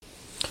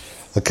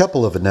A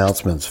couple of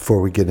announcements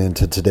before we get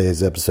into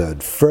today's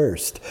episode.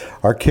 First,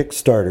 our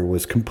Kickstarter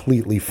was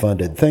completely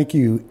funded. Thank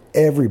you,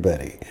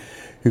 everybody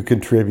who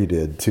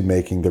contributed to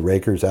making the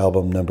Rakers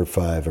album number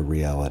 5 a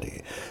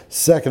reality.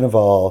 Second of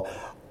all,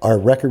 our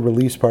record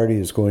release party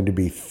is going to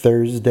be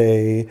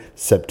Thursday,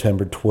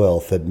 September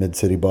 12th at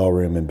Mid-City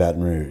Ballroom in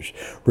Baton Rouge.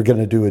 We're going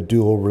to do a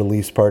dual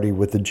release party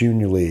with the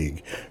Junior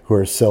League, who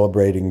are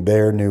celebrating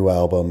their new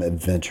album,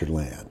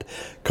 Adventureland.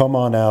 Come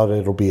on out.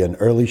 It'll be an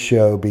early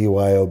show,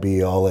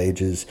 BYOB, all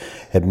ages,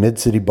 at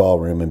Mid-City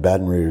Ballroom in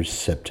Baton Rouge,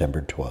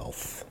 September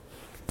 12th.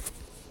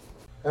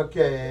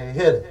 Okay,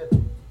 hit it.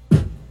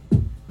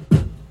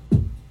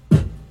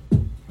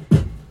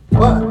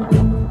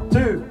 1,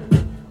 2,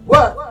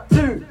 1,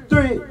 2,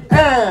 3,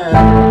 and...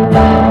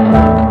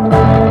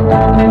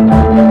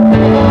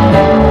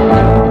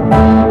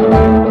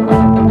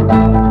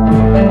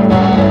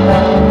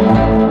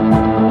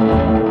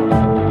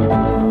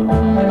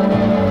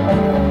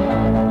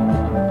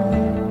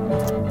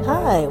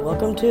 Hi,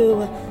 welcome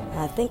to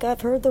I Think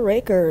I've Heard the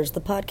Rakers,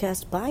 the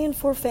podcast by and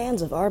for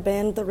fans of our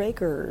band, The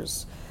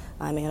Rakers.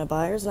 I'm Anna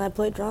Byers, and I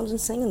play drums and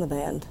sing in the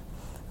band.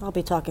 I'll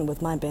be talking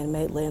with my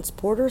bandmate Lance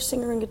Porter,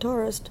 singer and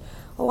guitarist,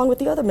 along with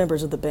the other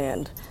members of the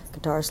band,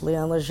 guitarist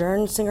Leon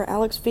Lejeune, singer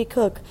Alex V.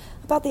 Cook,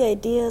 about the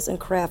ideas and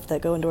craft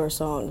that go into our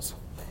songs.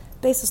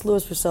 Bassist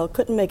Louis Purcell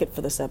couldn't make it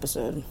for this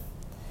episode.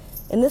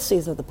 In this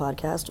season of the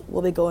podcast,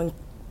 we'll be going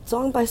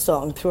song by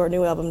song through our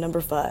new album, number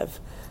 5.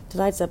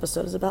 Tonight's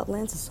episode is about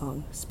Lance's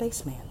song,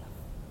 Spaceman.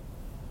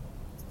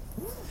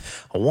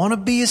 I wanna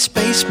be a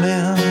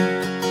spaceman,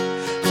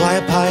 fly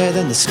up higher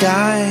than the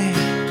sky.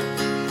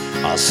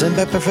 I'll send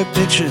back perfect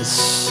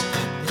pictures,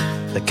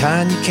 the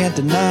kind you can't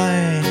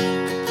deny.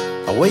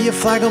 I'll wear your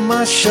flag on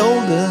my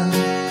shoulder,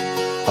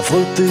 I'll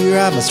float through your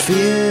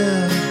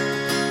atmosphere.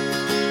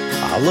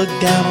 I'll look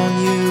down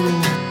on you,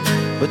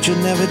 but you'll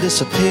never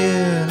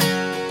disappear.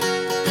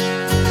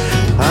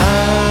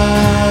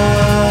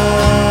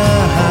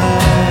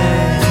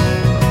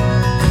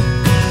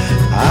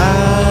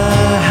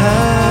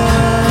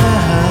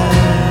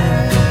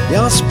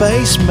 You're a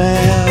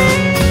spaceman.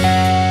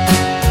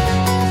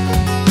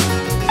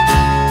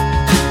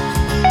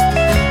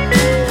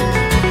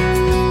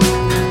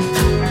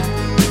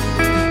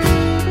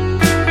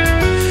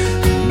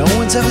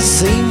 Ever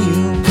seen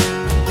you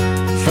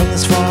from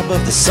this far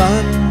above the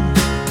sun,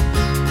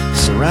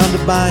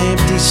 surrounded by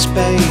empty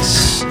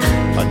space,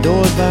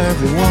 adored by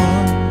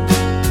everyone.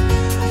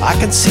 I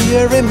can see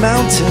every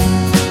mountain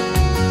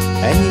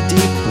and your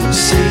deep blue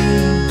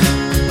sea.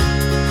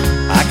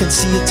 I can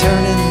see you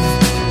turning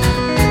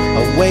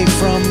away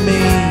from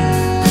me.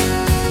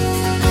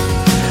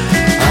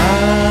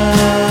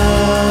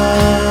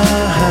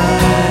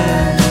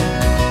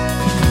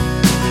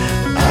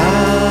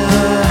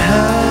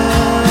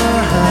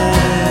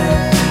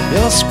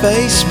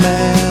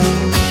 Spaceman.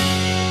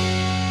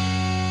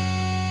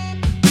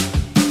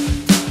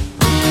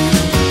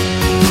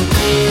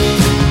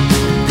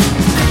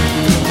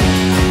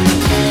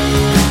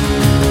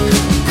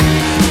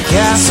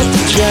 Gas up the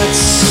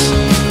jets,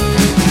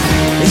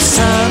 it's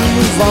time to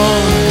move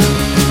on.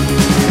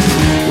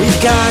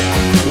 We've got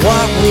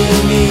what we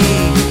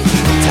need,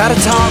 time to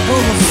talk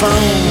on the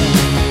phone.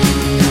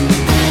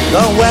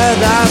 The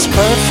weather's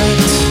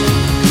perfect,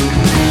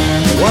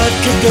 what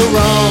could go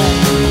wrong?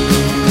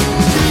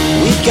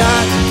 We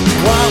got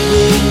what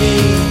we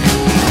need,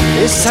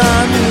 it's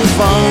time to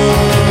move on.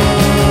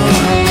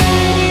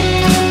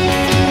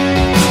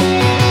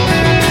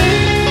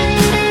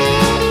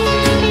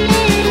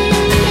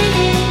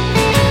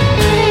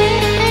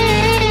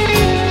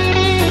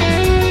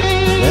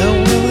 Well,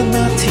 we'll in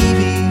our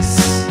TVs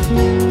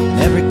in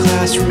every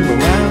classroom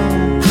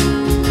around,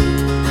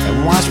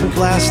 and watch me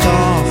blast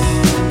off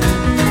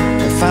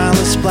and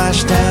finally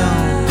splash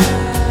down.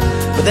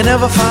 But they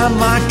never find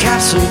my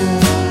capsule,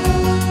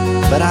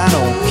 but I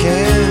don't care.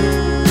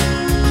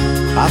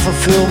 I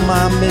fulfill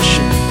my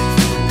mission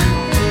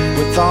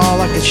with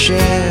all I can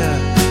share.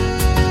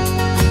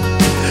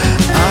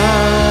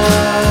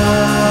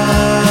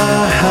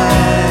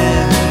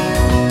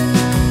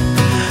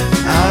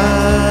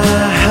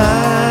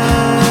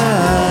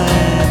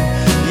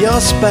 I'm your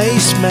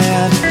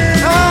spaceman.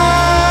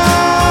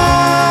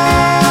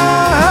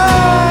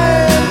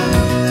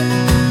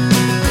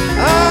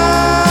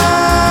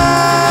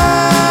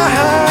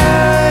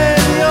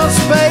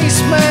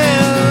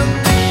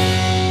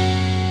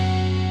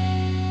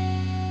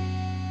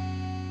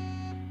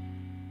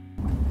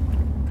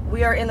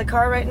 We are in the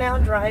car right now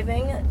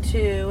driving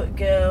to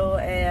go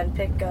and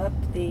pick up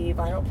the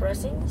vinyl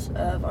pressings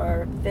of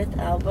our 5th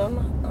album,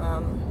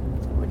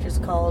 which is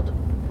called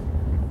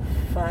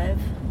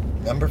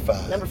Number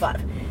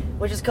 5.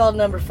 Which is called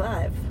Number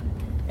 5.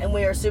 And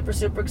we are super,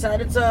 super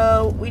excited.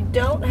 So we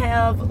don't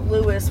have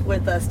Louis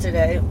with us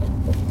today,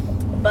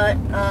 but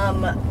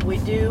we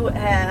do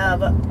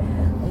have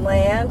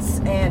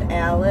Lance and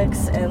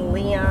Alex and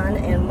Leon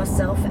and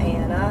myself,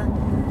 Anna,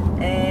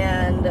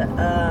 and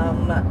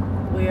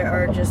we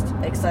are just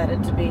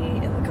excited to be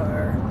in the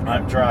car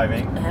I'm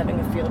driving. Having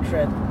a field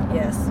trip,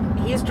 yes.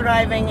 He's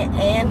driving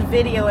and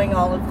videoing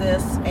all of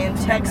this and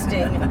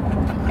texting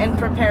and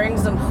preparing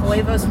some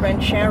huevos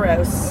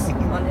rancheros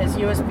on his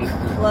USB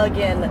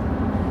plug-in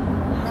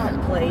hot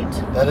plate.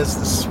 That is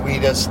the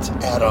sweetest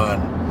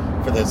add-on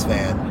for this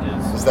van.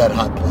 It is. That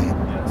hot plate.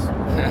 Yes. It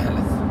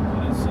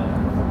is.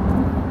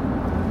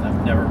 I've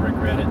never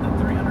regretted the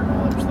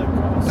 $300 that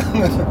cost.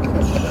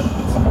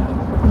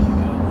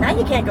 Now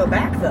you can't go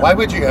back, though. Why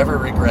would you ever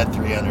regret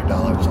 $300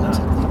 on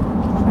something?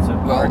 So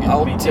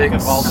I'll take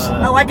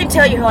Oh, I can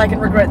tell you how I can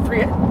regret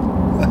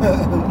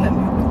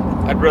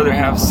I'd rather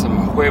have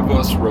some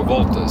huevos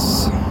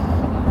revoltas,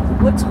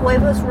 What's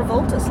huevos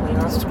revoltas,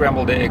 Leonardo?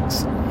 scrambled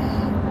eggs.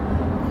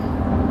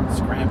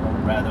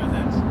 scrambled rather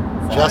than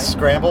fried. Just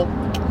scrambled?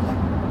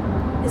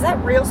 Is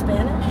that real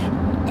Spanish?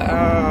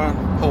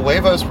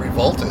 Huevos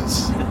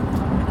revoltas.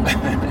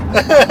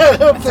 I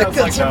don't think Sounds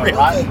that's like a a real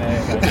rotten thing.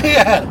 egg.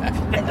 Yeah.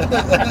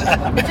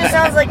 It just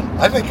sounds like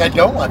I think I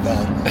don't want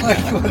that.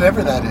 Like,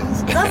 whatever that is.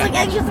 sounds like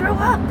eggs you threw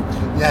up.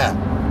 Yeah.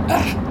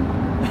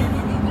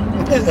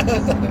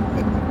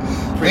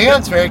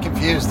 Leon's very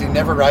confused. He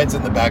never rides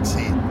in the back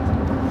seat.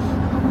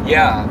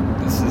 Yeah,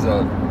 this is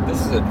a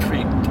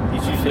treat.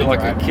 He's I usually feel like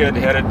a driving. kid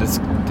headed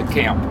to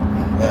camp.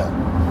 Yeah.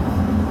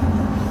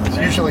 He's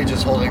usually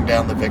just holding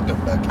down the victim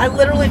back. I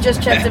literally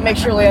just checked to make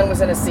sure Leon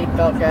was in a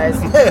seatbelt, guys.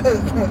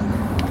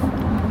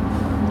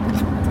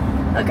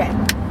 Okay.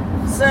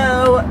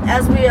 So,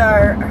 as we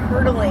are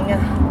hurtling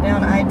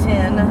down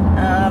I-10,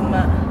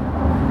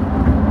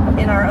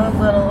 in our own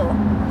little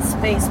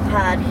space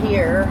pad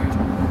here,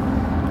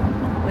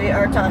 we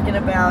are talking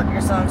about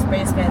your song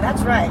Spaceman.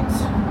 That's right.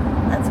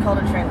 That's called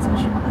a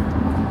transition.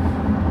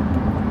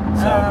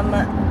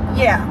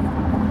 Yeah.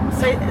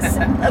 So,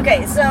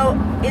 okay, so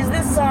is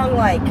this song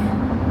like,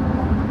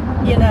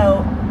 you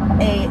know,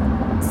 a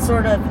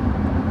sort of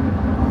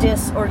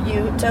dis or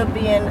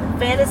utopian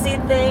fantasy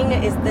thing?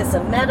 Is this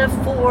a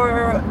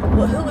metaphor?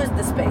 Who is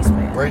the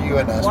spaceman? Were you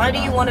an astronaut? Why do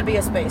you want to be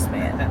a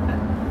spaceman?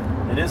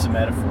 It is a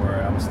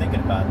metaphor. I was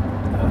thinking about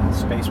the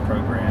space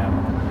program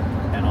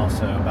and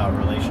also about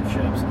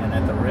relationships, and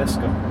at the risk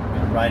of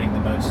writing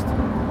the most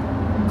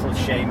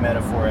cliche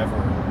metaphor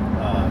ever,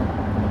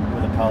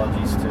 with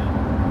apologies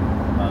to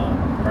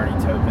Bernie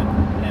Taupin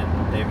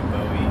and David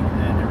Bowie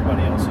and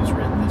everybody else who's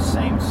written this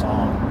same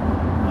song.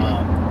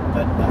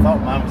 But I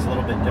thought mine was a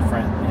little bit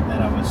different in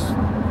that I was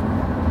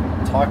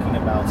talking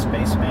about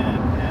Spaceman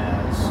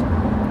as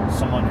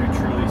someone who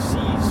truly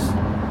sees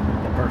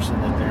the person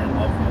that they're in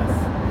love with,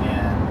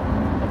 and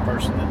the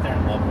person that they're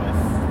in love with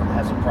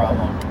has a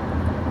problem.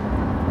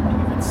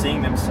 Even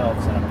seeing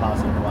themselves in a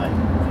positive light.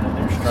 You know,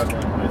 they're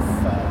struggling with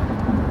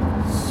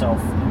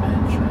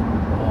self-image and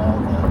all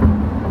the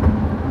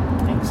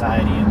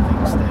anxiety and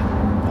things that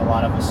a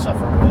lot of us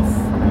suffer with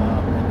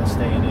in this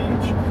day and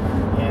age.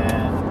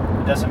 And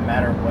it doesn't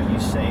matter what you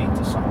say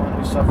to someone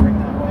who's suffering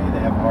that way, they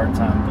have a hard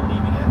time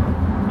believing it.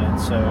 And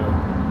so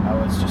I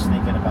was just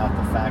thinking about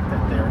the fact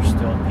that there are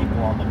still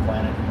people on the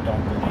planet who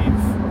don't believe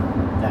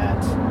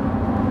that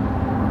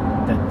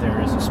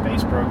there is a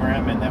space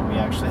program and that we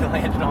actually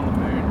landed on the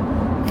moon.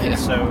 And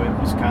so it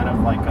was kind of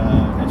like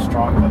as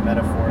strong of a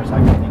metaphor as I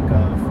could think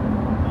of,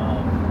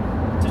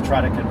 to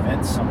try to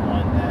convince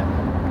someone that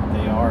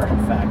they are in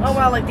fact. Oh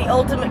wow! Like the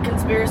ultimate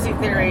conspiracy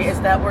theory is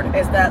that we're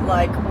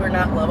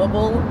not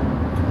lovable,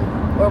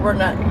 or we're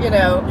not. You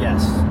know.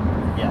 Yes.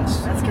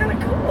 That's kind of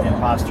cool.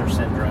 Imposter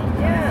syndrome.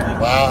 Yeah.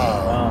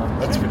 Wow.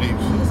 That's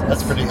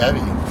pretty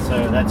heavy.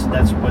 So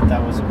that's what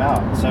that was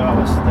about. So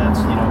that's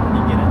when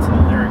you get into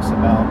the lyrics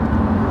about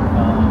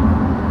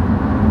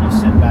you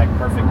send back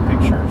perfect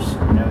pictures,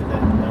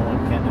 that no one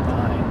can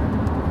deny.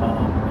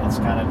 It's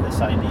kind of this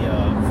idea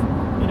of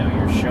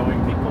you're showing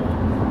people,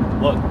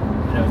 look,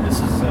 this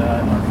is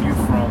a view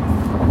from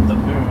the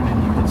moon,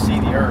 and you can see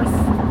the Earth,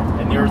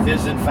 and the Earth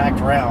is in fact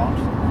round,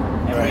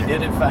 and we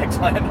did in fact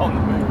land on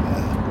the moon.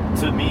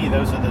 To me,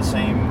 those are the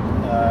same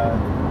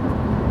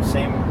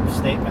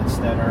statements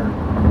that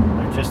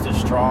they're just as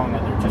strong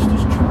and they're just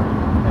as true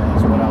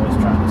as what I was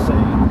trying to say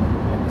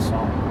in the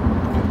song.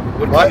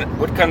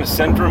 What kind of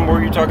syndrome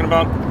were you talking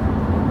about?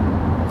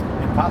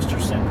 Imposter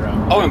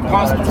syndrome. Oh,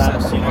 imposter A lot of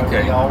times, syndrome.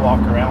 Okay. We all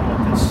walk around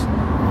with this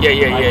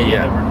idea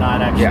that we're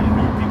not actually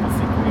who people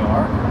think we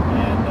are,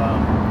 and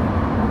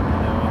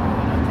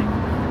I think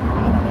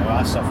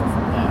I suffer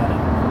from that,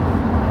 and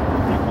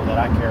people that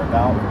I care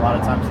about, a lot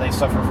of times they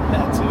suffer from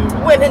that too.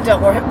 Women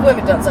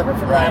don't suffer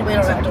from that. We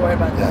don't have to worry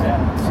about that.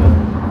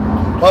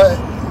 Yeah.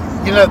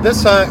 Well,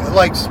 this song,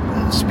 like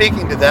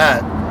speaking to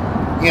that,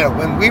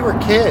 when we were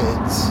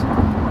kids,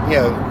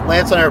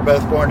 Lance and I were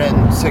both born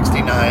in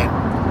 '69,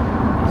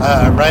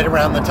 right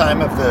around the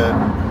time of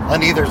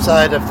on either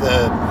side of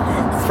the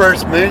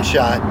first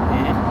moonshot.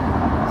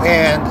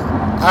 And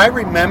I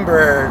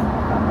remember,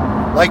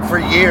 like for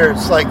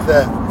years, like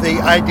the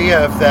idea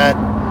of that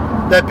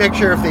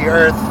picture of the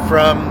Earth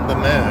from the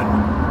moon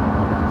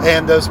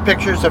and those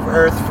pictures of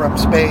Earth from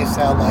space,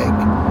 how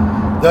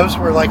like those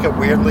were like a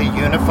weirdly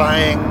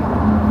unifying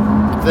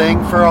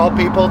thing for all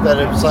people, that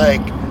it was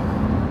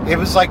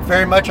like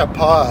very much a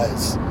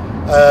pause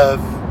of,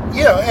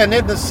 and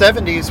in the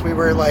 70s we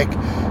were like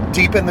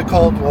deep in the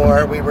Cold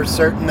War. We were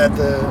certain that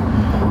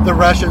the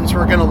Russians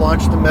were going to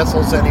launch the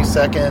missiles any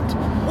second.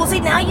 Well, see,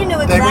 now you knew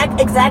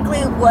exactly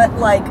what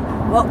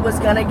was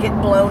going to get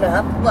blown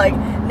up. Like,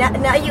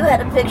 now you had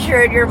a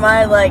picture in your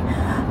mind, like,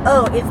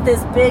 oh, it's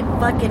this big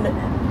fucking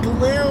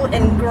blue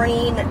and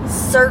green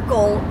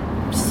circle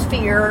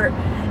sphere,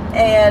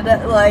 and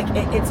like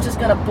it's just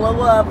gonna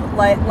blow up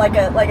like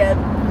a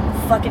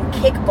fucking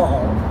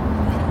kickball.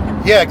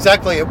 Yeah,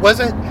 exactly. It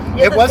wasn't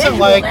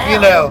like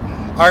now.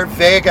 Our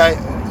vague,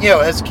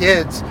 as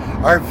kids,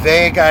 our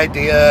vague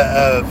idea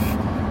of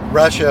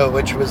Russia,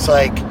 which was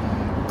like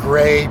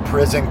gray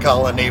prison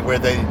colony where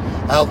they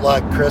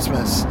outlawed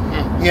Christmas,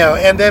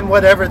 and then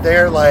whatever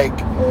their like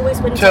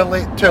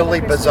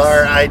totally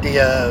bizarre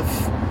idea of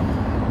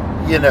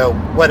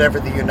whatever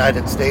the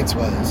United States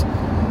was.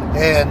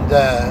 And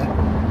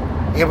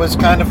it was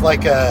kind of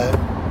like a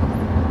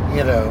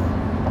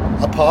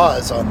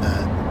pause on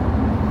that.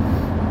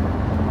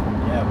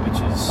 Yeah, which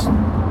is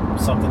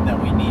something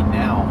that we need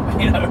now,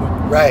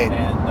 Right.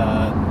 And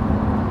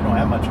we don't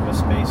have much of a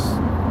space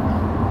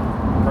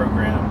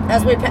program.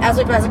 As we pass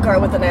a car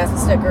with a NASA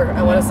sticker,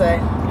 I want to say.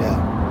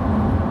 Yeah.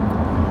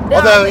 No,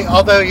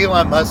 Although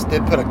Elon Musk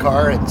did put a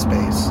car in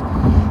space,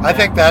 I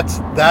think that's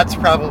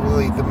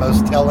probably the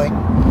most telling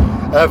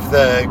of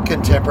the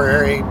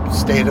contemporary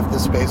state of the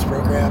space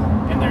program.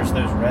 And there's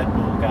those Red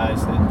Bull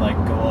guys that like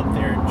go up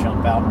there and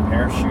jump out and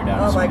parachute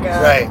out. Oh my space.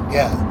 God. Right.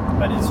 Yeah.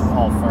 But it's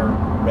all for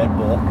Red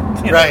Bull.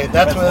 Right.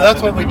 That's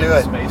what we do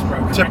it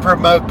to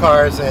promote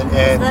cars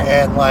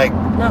and like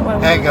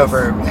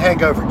hangover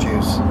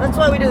juice. That's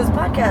why we do this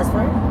podcast,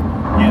 right?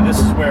 Yeah, this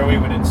is where we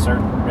would insert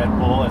Red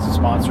Bull as a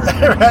sponsor.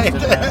 Right.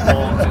 Red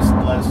Bull, just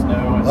let us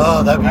know. And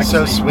oh, that'd be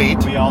so actually,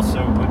 sweet. We also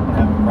wouldn't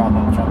have a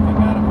problem jumping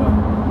out of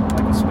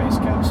a space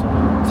capsule.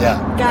 Yeah.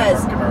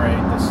 Guys, commemorate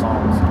the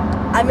songs.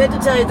 I meant to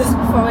tell you this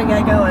before we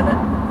got going.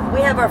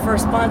 We have our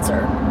first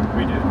sponsor.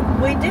 We do.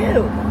 We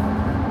do.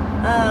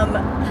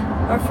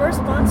 Our first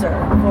sponsor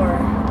for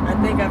I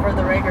Think I've Heard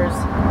the Rakers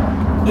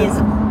is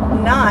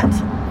not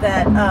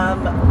that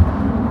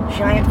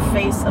giant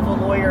face of a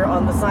lawyer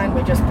on the sign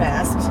we just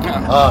passed.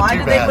 Oh, Why too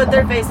did bad. they put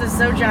their faces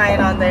so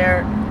giant on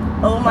there?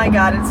 Oh my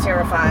God, it's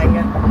terrifying.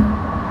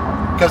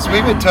 Because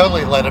we would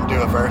totally let him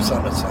do a verse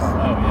on a song.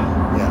 Oh,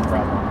 yeah. Yeah. No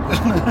problem.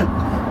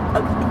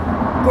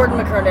 Gordon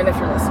McKernan, if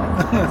you're listening.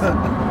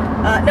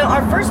 No,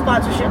 our first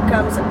sponsorship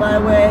comes by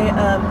way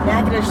of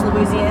Natchitoches,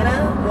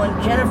 Louisiana, when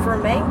Jennifer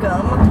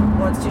Mangum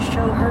wants to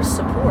show her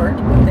support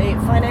with a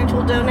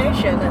financial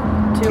donation to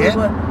Get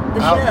the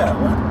out. show.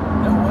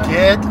 No way.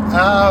 Get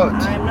out.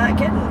 I'm not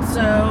kidding.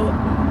 So,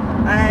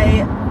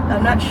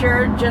 I'm not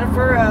sure,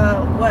 Jennifer,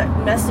 what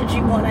message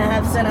you want to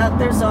have sent out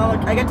there, so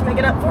I get to make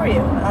it up for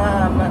you.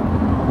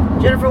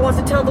 Jennifer wants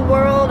to tell the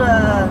world,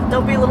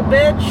 don't be a little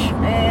bitch,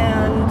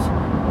 and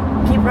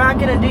keep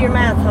rocking and do your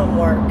math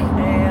homework,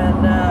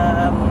 and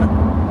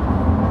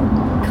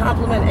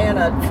compliment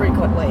Anna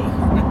frequently.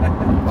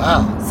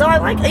 Wow. So I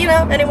like,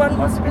 anyone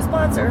wants to be a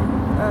sponsor,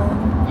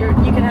 you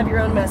can have your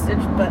own message,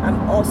 but I'm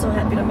also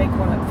happy to make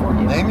one up for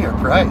you. Name your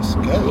price.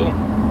 Good. Cool.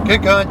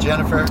 Good going,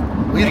 Jennifer.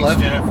 We Thanks, love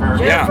you. Jennifer.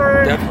 Jennifer,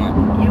 Yeah,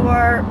 definitely. you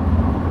are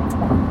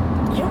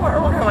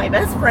one of my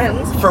best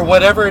friends. For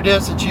whatever it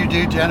is that you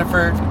do,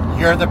 Jennifer,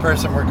 you're the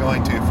person we're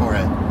going to for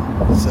it.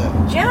 So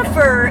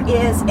Jennifer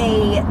is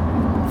a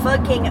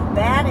fucking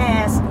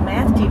badass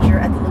math teacher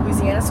at the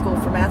Louisiana School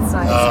for Math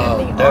Science Oh,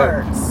 and the dope.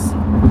 Arts.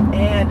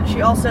 And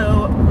she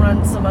also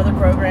runs some other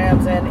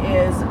programs and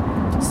is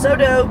so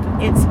dope,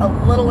 it's a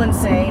little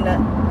insane.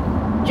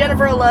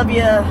 Jennifer, I love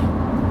you.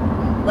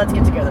 Let's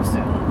get together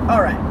soon.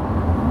 All right.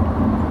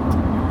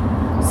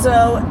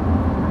 So,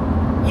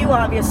 you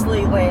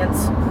obviously,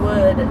 Lance,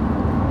 would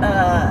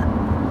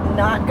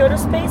not go to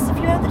space if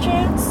you had the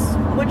chance,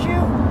 would you?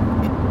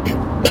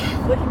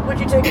 Would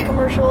you take a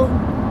commercial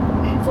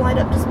flight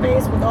up to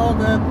space with all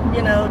the,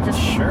 just...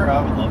 Sure,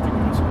 I would love to go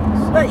to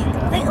space. But Do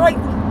that. think, like,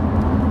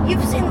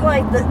 you've seen,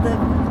 like, the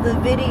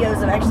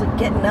videos of actually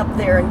getting up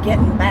there and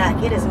getting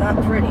back. It is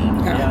not pretty.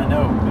 Yeah, I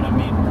know, but I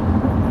mean, it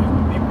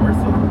would be worth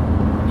it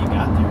when you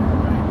got there,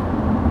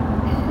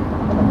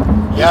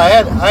 right?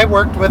 yeah, I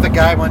worked with a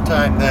guy one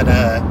time that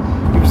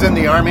he was in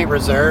the Army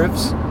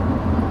Reserves,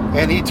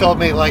 and he told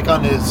me like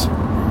on his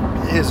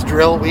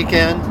drill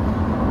weekend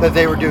that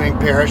they were doing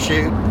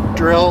parachute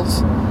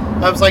drills.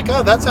 I was like,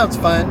 oh, that sounds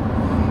fun.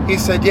 He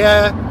said,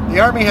 yeah, the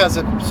Army has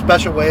a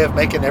special way of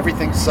making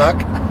everything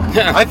suck.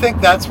 I think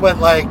that's what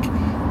like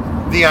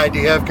the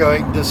idea of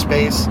going to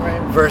space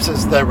Right.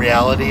 versus the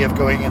reality of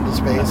going into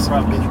That's space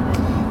probably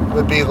true.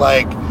 would be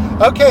like,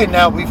 okay,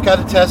 now we've got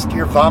to test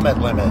your vomit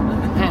limit,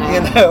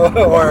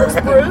 or It's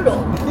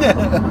brutal.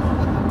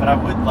 But I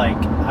would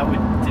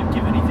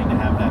give anything to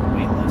have that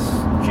weightless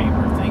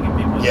chamber thing and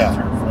be able to Yeah.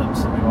 turn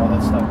flips and do all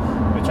that stuff,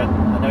 which I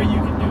know you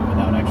can do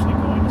without actually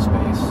going to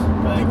space.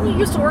 But Didn't you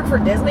used to work for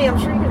Disney? I'm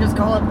sure you can just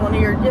call up one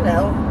of your,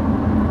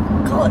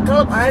 call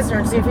up Eisner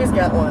and see if he's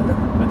got one.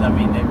 I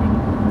mean,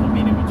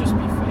 it would just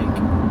be fake.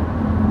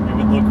 It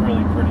would look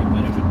really pretty,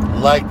 but it would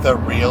like the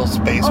real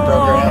space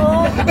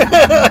program.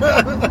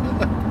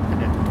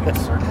 Good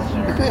circle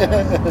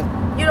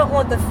there. You don't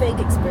want the fake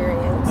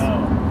experience.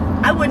 No.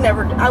 I would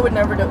never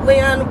do it.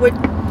 Leon,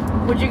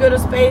 would you go to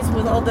space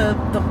with all the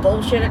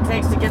bullshit it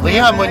takes to get there?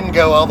 Leon wouldn't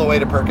go all the way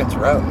to Perkins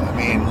Road. I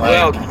mean,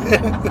 Well,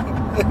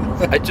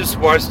 like... I just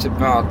watched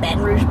about,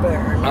 Baton Rouge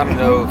Burn. I don't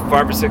know,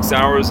 5 or 6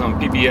 hours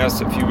on PBS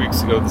a few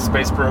weeks ago, the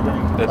space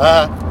program that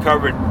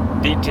covered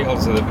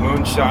details of the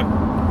moonshot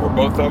for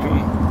both of them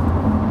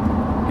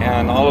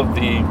and all of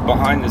the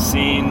behind the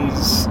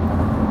scenes.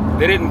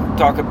 They didn't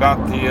talk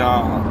about the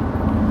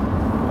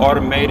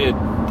automated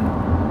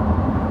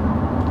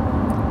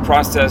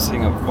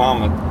processing of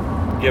vomit,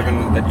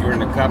 given that you're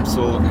in a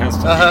capsule and has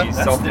to be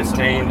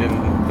self-contained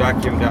and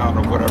vacuumed out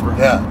or whatever.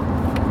 Yeah.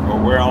 Or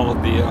where all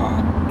of the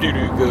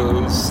doo-doo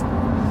goes.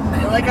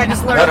 Like I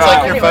just learned. That's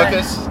like your anyway.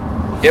 focus?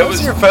 It That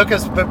was was your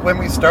focus but when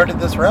we started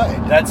this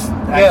ride. That's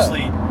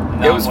actually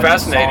not It was what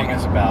fascinating. the song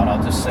is about.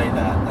 I'll just say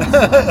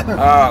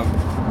that.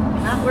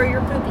 Not where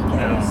your poopy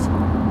goes.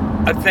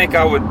 I think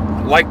I would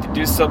like to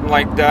do something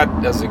like that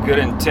as a good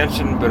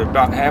intention, but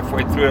about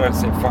halfway through it, I'd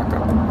say, fuck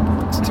up.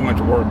 It's too much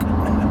work.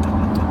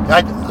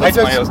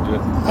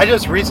 I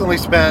just recently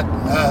spent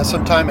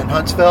some time in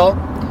Huntsville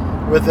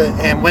with it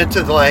and went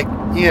to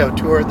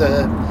tour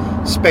the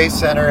Space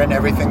Center and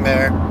everything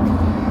there.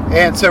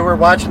 And so we're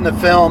watching the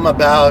film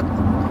about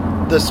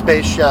the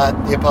space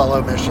shot, the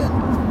Apollo mission.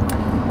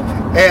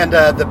 And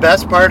the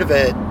best part of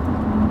it,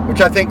 which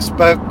I think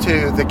spoke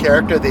to the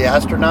character of the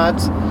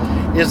astronauts,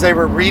 is they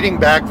were reading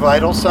back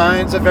vital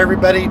signs of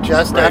everybody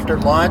just after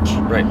launch.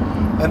 Right.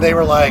 And they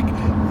were like,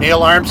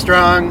 Neil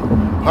Armstrong,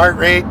 heart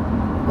rate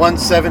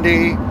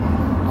 170,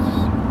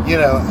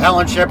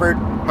 Alan Shepard,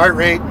 heart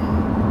rate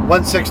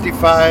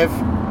 165,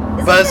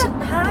 Buzz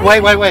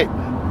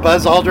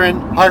Buzz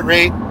Aldrin, heart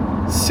rate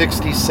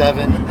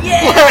 67.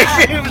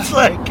 Yeah.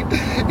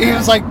 he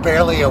was like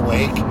barely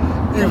awake.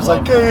 He was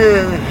like,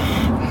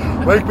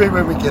 hey, wake me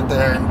when we get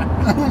there.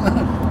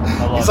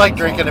 He's like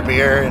drinking a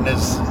beer in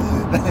his...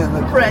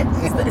 Right.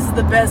 It's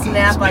the best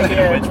nap I Speaking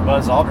get. of which,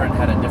 Buzz Aldrin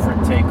had a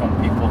different take on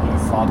people who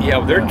thought... Yeah,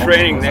 their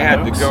training, they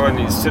had to go in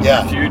these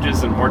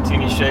centrifuges and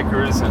martini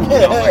shakers and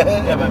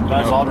but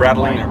Buzz Aldrin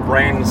rattling their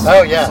brains.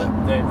 Oh, yeah.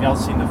 Have y'all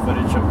seen the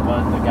footage of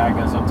Buzz? The guy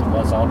goes up to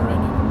Buzz Aldrin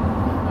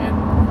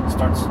and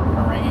starts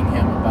haranguing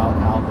him about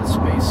how the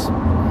space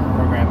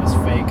program is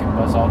fake, and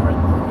Buzz Aldrin,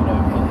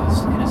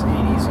 in his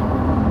 80s,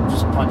 and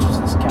just punches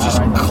this guy Just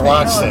right in the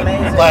clocks face.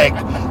 it.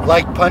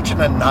 Like punching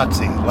a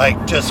Nazi.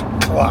 Like, just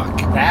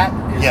clock. That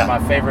is my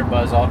favorite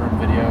Buzz Aldrin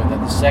video. And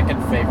then the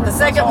second favorite. The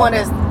second one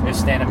is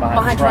standing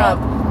behind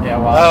Trump. Yeah,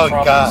 Oh,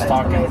 Trump God. is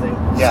talking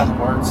some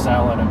word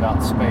salad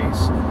about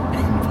space.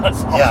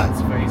 Buzz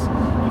Aldrin's face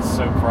is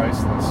so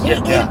priceless.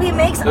 He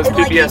makes those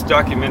PBS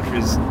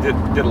documentaries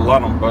did a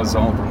lot on Buzz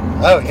Aldrin.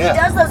 Oh yeah. He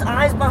does those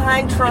eyes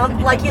behind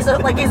Trump like he's a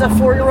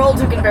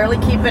 4-year-old who can barely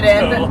keep it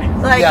in.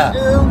 Like,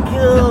 oh,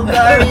 good,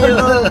 are you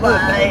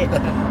my?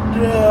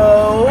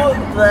 No,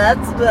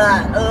 that's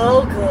not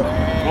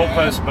okay. We'll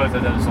post both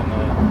of those on the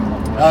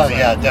Oh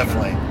yeah,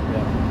 definitely.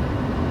 Yeah.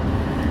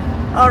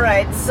 All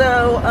right,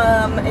 so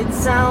it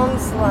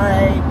sounds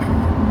like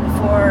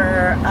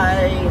before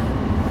I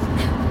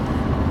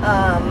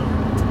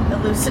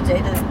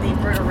elucidated the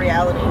brutal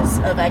realities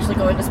of actually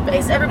going to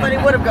space, everybody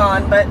would have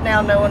gone, but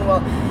now no one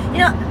will.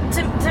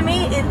 To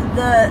me,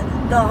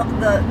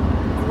 the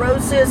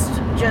grossest,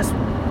 just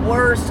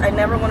worst, I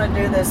never want to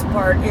do this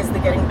part is the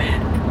getting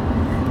back.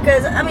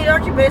 Because,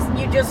 aren't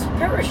you just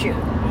parachute?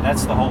 And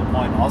that's the whole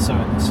point also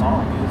in the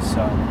song is,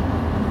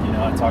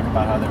 I talk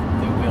about how they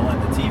wheel in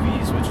the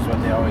TVs, which is what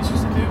they always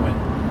used to do when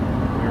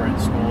we were in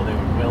school. They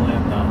would wheel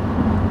in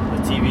the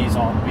TVs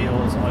on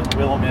wheels,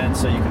 wheel them in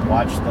so you could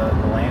watch the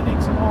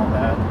landings and all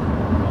that.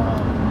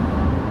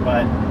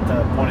 But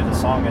the point of the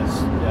song is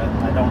that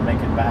I don't make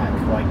it back.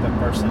 Like, the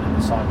person in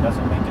the song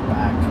doesn't make it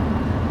back.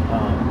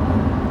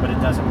 But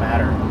it doesn't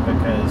matter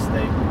because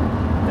they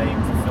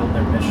fulfilled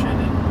their mission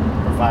and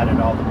provided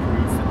all the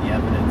proof and the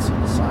evidence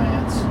and the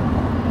science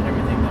and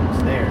everything that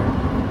was there.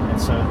 And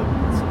so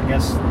I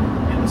guess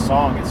in the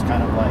song it's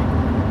kind of like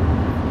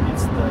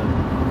it's the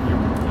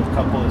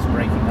couple is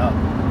breaking up,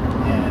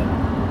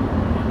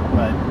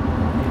 but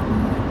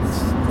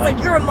it's like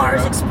you're a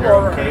Mars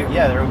explorer.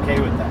 They're okay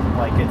with that.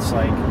 Like it's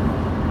like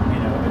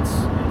it's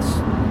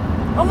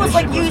almost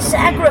like you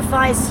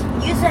sacrifice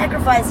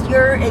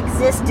your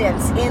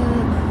existence in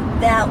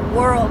that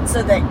world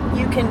so that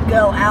you can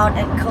go out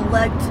and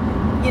collect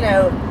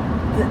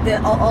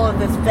all of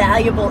this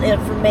valuable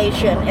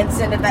information and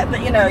send it back.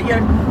 But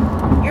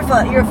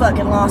you're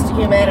fucking lost to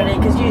humanity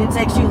because it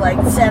takes you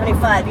like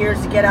 75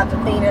 years to get out to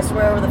Venus,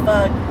 wherever the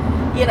fuck,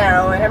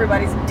 and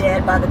everybody's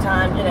dead by the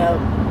time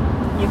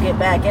you get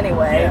back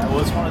anyway. Yeah, well,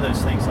 it's one of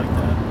those things like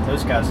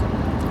those guys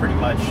pretty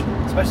much,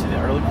 especially the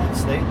early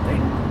ones, they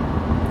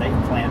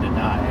planned to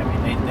die.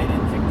 They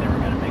didn't think they were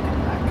going to make it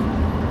back.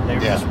 They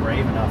were just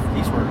brave enough.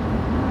 These were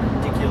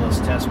ridiculous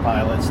test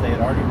pilots. They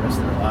had already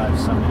risked their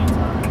lives so many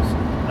times.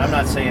 And I'm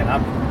not saying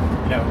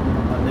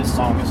this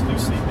song is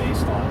loosely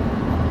based on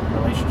a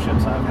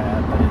relationships I've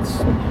had, but it's,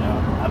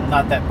 I'm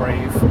not that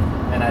brave,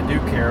 and I do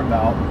care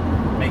about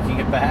making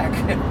it back,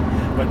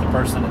 but the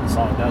person in the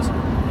song doesn't.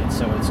 And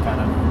so it's kind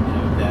of,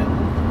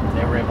 that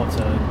they were able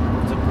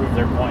to prove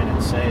their point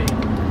and say,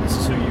 this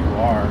is who you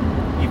are,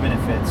 even if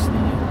it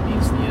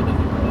means the end of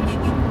the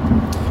relationship.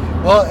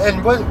 Well,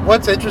 and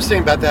what's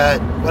interesting about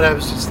that, what I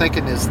was just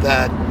thinking is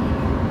that,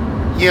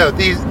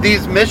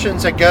 these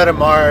missions that go to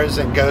Mars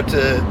and go to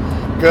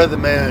the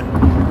moon,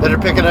 that are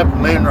picking up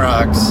moon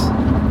rocks,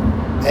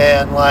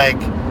 and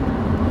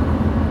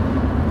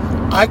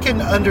I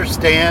can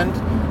understand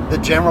the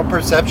general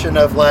perception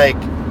of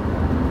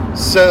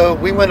so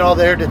we went all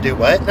there to do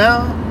what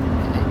now?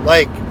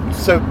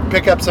 So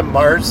pick up some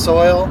Mars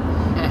soil,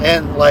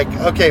 and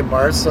okay,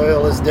 Mars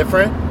soil is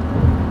different,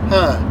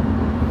 huh?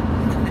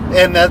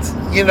 And that's,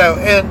 and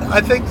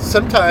I think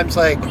sometimes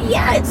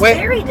it's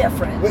very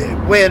different.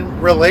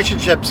 When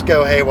relationships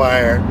go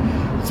haywire,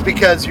 it's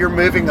because you're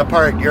moving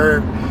apart.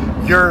 Your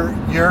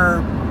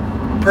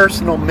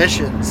personal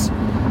missions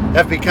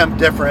have become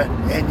different,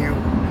 and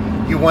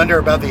you wonder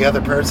about the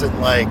other person.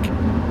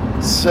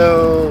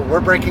 So we're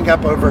breaking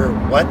up over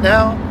what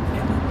now?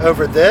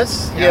 Over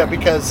this? Yeah,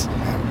 because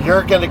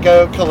you're going to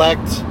go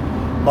collect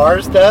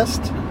Mars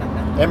dust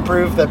and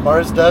prove that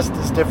Mars dust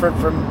is different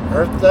from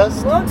Earth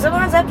dust? Well,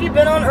 sometimes after you've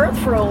been on Earth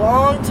for a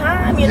long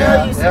time, you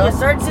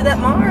start to see that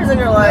Mars, and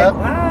you're like,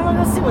 well,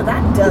 let's see what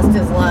that dust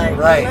is like.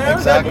 Right,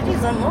 exactly. Get you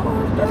some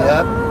Mars dust.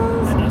 Yep.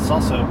 And it's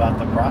also about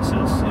the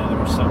process. There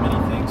were so many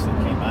things that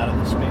came out of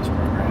the space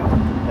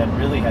program that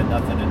really had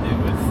nothing to do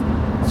with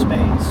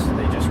space.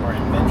 They just were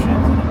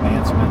inventions and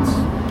advancements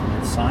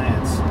in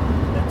science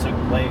that took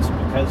place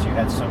because you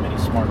had so many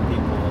smart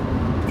people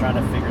trying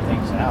to figure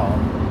things out.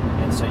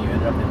 And so you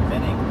ended up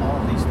inventing all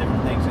of these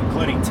different things,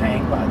 including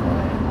Tang, by the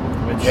way,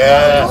 which is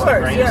the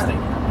greatest thing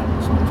to come out of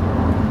the space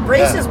program.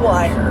 Braces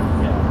wire.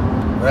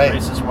 Yeah. Right.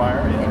 Braces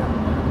wire,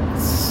 yeah.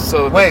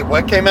 So wait,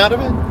 what came out of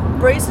it?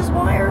 Braces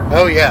wire?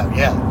 Oh, yeah.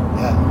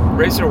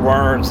 Razor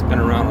wire has been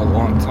around a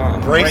long time.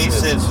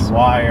 Braces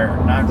wire,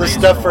 not the razor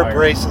stuff for wire.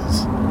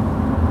 braces.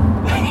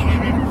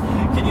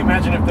 Can you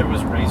imagine if there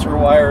was razor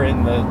wire in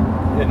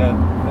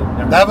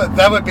a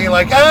That would be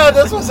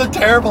this was a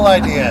terrible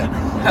idea.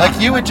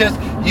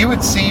 You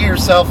would see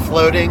yourself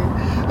floating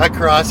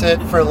across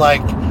it for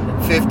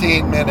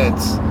 15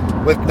 minutes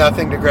with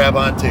nothing to grab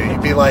onto.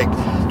 You'd be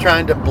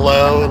trying to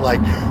blow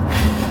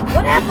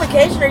What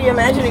application are you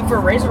imagining for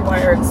razor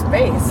wire in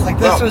space?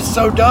 this was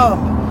so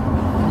dumb.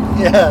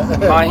 Yeah.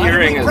 My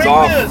hearing is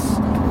off.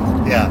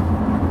 Yeah.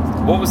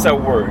 What was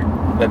that word?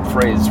 That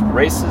phrase?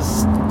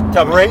 Races?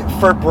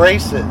 For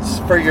braces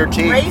for your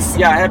teeth. Brace?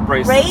 Yeah, I had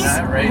braces.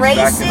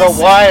 Braces. The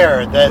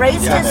wire that.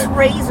 Braces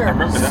razors. I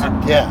remember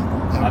that. Yeah.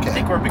 I Okay.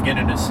 think we're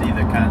beginning to see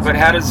the kinds But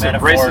of how does the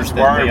metaphors braces that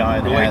wire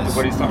Leon relate has. to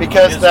what he's talking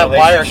Because His that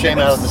wire relationship came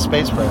out of is- the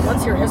space program.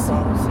 Let's hear his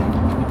songs.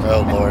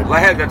 Oh Lord. about? I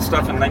had that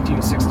stuff in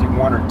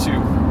 1961 or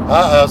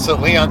 2. So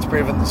Leon's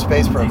proven the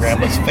space program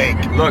was fake.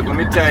 Look, let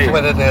me tell That's you.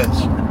 what it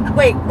is.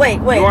 Wait.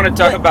 You want to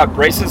talk about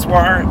braces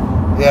wire?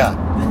 Yeah.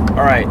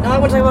 All right. No, I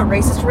want to talk about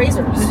racist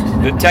razors.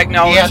 The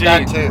technology. He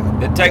had that too.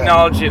 The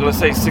technology, let's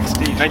say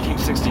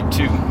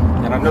 1962,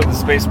 and I know the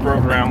space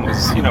program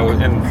was, and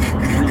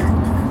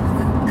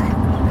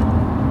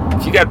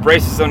if you got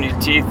braces on your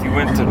teeth, you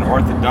went to an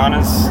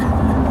orthodontist,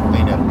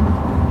 I know.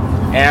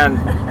 and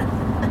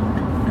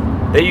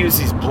they use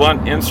these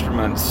blunt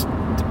instruments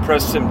to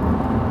press some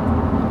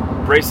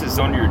braces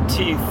on your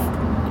teeth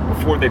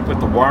before they put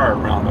the wire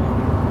around them.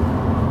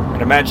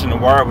 And imagine the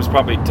wire was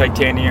probably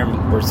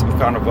titanium or some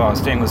kind of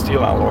stainless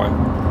steel alloy.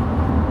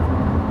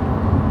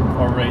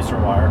 Or razor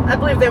wire. I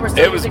believe they were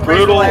still It was using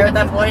brutal. razor wire at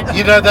that point.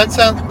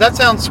 That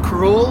sounds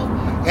cruel,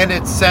 and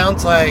it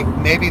sounds like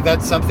maybe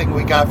that's something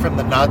we got from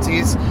the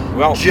Nazis.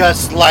 Well,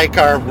 Just like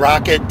our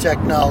rocket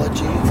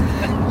technology.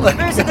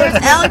 There's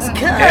Alex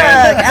Cook.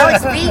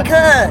 Alex B.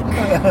 Cook.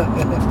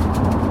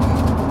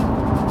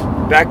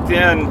 back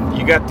then,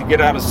 you got to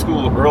get out of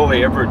school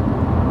early every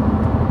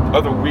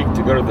other week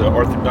to go to the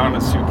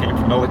orthodontist who came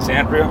from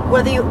Alexandria.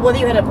 Whether you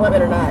had an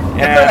appointment or not.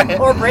 And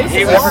Or braces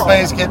he at was, all.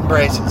 Everybody's getting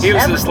braces. he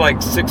was this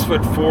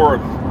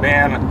 6'4"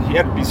 man. He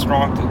had to be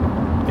strong to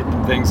get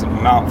the things in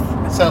the mouth.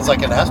 Sounds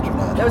like an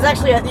astronaut. It was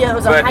actually it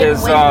was a But height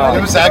his, weight.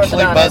 It was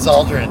actually Buzz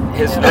Aldrin.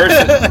 His nurse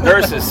You had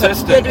to be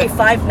assistant.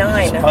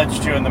 5'9".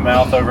 Punched you in the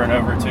mouth over and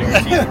over till your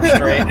teeth were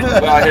straight.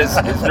 Well, his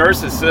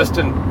nurse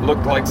assistant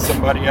looked like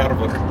somebody out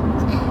of a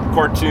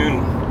cartoon.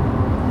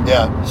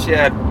 Yeah. She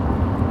had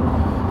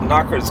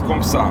knockers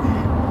comme ça,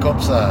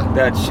 Komsa.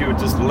 that she would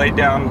just lay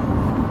down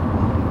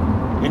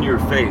in your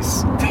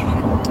face.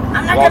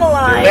 I'm not Well, gonna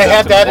lie. They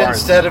had that Bars.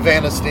 instead of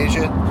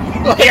anesthesia.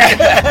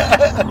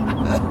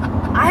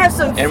 I have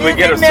some And we vivid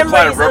get a supply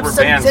memories of rubber of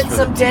some, bands for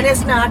some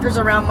dentist knockers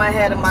around my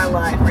head in my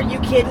life. Are you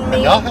kidding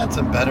me? Y'all had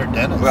some better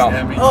dentists. Well,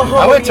 Oh,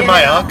 I went to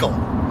my yeah. uncle.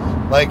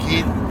 Like he,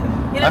 You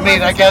know I mean,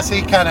 what? I guess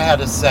he kind of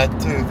had a set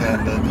too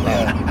then, but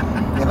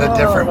yeah, in a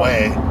different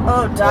way.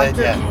 Oh,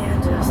 Dr. yeah.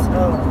 Candace.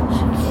 Oh,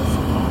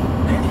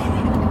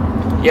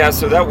 yeah,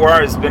 so that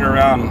wire has been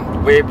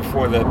around way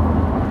before the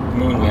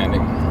moon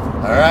landing.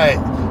 All right.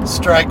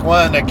 strike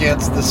one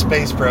against the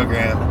space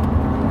program.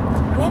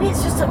 Maybe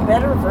it's just a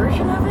better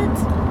version of it.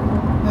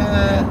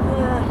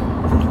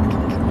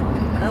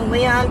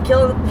 Leon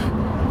killed.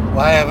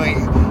 Why haven't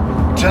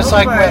we? Just Oh,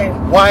 like my.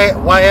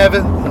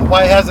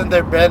 why hasn't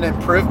there been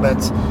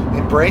improvements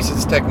in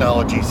braces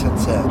technology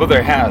since then? Well,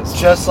 there has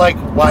Just like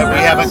why we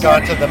haven't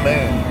gone to the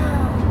moon.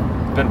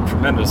 been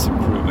tremendous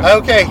improvement.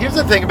 Okay, here's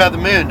the thing about the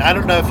moon. I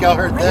don't know if y'all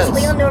heard Why does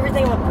this. Leon know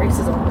everything about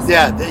braces all of a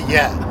sudden?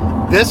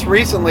 Yeah. This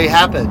recently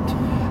happened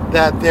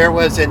that there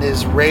was an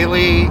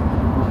Israeli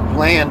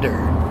lander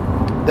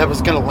that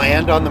was going to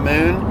land on the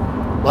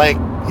moon, like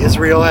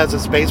Israel has a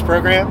space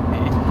program.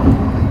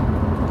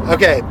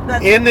 Okay,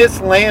 in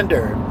this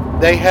lander,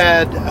 they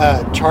had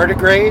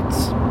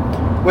tardigrades,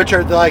 which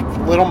are like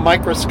little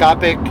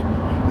microscopic,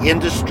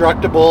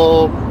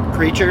 indestructible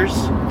creatures.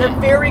 They're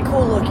very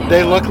cool looking.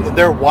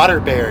 They're water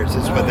bears,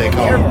 is what they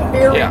call They're them.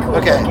 very Yeah. cool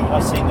Okay. looking.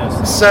 I've seen those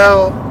things.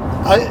 So,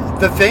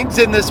 the things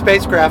in this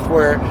spacecraft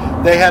were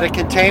they had a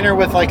container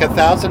with like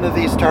 1,000 of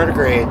these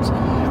tardigrades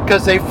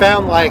because they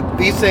found like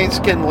these things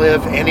can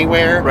live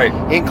anywhere, Right.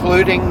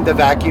 including the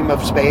vacuum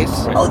of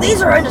space. Oh,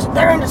 these are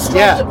they're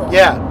indestructible.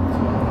 Yeah.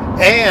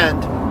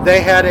 And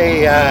they had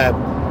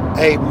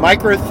a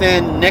micro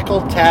thin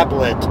nickel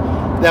tablet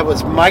that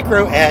was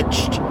micro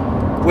etched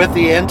with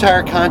the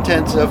entire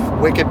contents of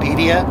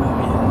Wikipedia.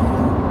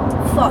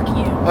 Fuck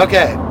you.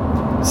 Okay,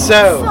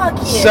 so Fuck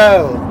you.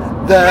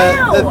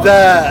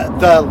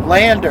 the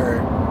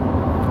lander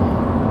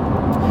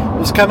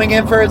was coming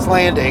in for its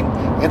landing,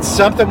 and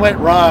something went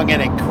wrong,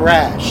 and it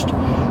crashed.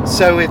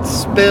 So it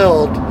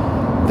spilled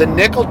the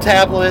nickel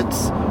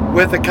tablets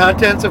with the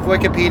contents of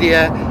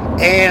Wikipedia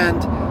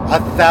and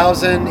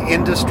 1,000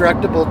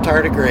 indestructible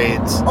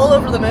tardigrades All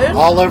over the moon?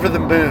 all over the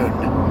moon.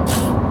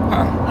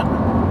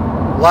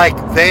 Like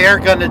they are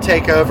going to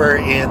take over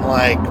in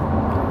like,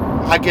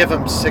 I give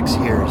them 6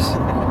 years.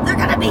 They're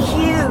gonna be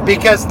huge.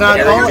 Because not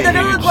They're only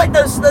gonna look like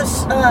those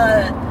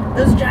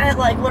giant,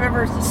 like,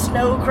 whatever,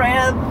 snow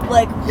crab,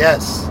 like,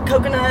 yes,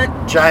 coconut.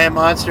 giant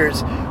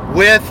monsters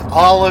with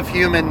all of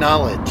human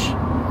knowledge,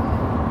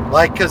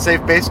 like because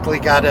they've basically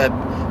got a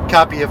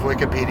copy of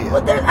Wikipedia.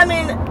 Well,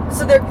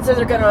 so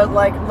they're gonna,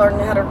 like, learn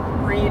how to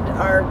read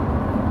our,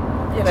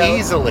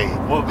 Easily.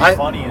 What would be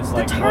funny is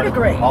like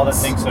tardigrades. all the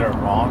things that are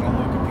wrong in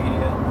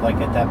Wikipedia, like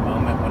at that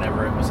moment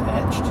whenever it was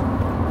etched,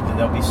 then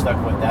they'll be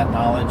stuck with that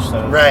knowledge.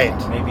 So Right.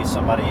 maybe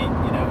somebody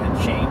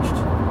had changed.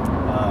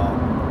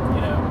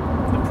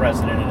 The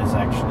president is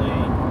actually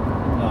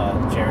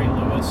Jerry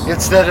Lewis.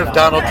 Instead of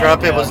Donald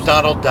Trump, it was Yeah.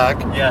 Donald Duck.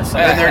 Yes.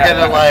 And they're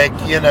gonna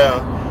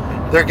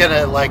they're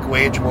gonna like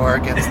wage war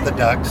against the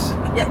ducks.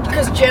 Yeah,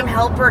 because Jim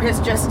Halpert has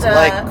just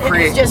Like,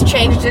 has just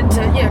changed it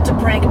to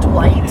prank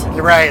Dwight.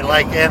 Right,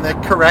 like and the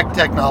correct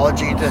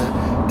technology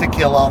to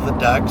kill all the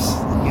ducks,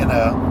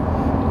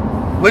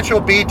 which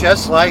will be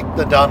just like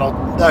the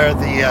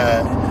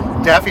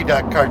Daffy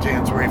Duck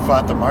cartoons where he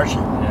fought the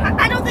Martian.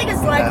 I don't think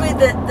it's likely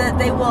that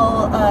they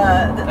will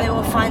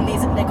find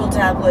these nickel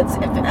tablets.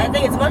 I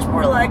think it's much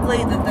more likely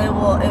that they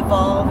will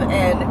evolve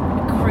and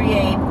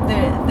create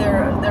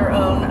their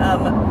own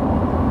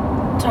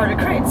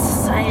tardigrade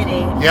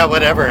society. Yeah,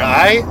 whatever.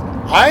 I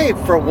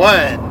for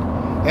one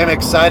am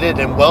excited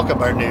and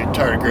welcome our new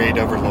tardigrade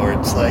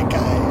overlords. Like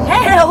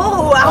Hey,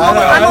 oh, I'm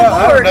I on don't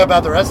board. know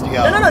about the rest of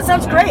y'all. No, it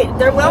sounds great.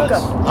 They're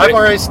welcome. I've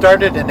already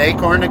started an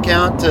Acorn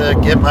account to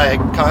get my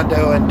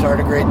condo in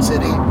Tardigrade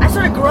City. I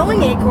started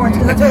growing acorns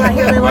because that's what I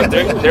hear they like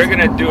to They're eat.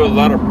 going to do a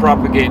lot of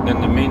propagating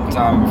in the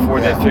meantime before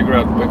Yeah. they figure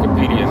out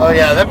Wikipedia. Oh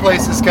yeah, that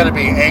place is going to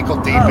be ankle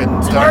deep in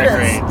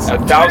tardigrades.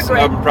 1,000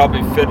 of them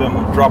probably fit in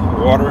a drop of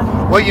water.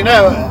 Well,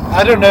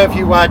 I don't know if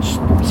you watched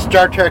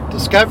Star Trek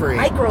Discovery.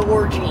 Micro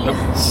orgy.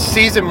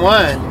 Season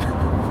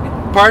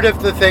 1, part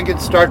of the thing in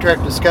Star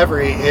Trek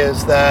Discovery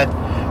is that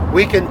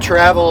we can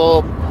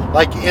travel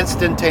like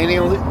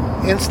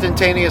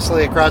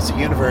instantaneously across the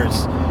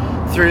universe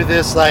through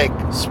this like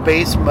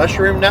space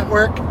mushroom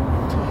network.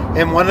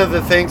 And one of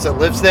the things that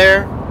lives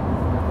there,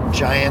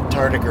 giant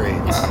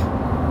tardigrades.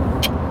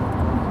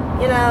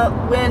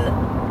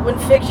 When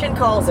fiction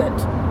calls it,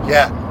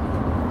 Yeah.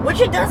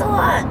 which it does a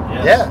lot.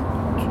 Yeah.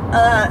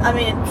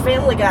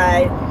 Family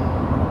Guy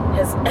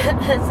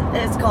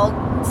has called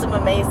some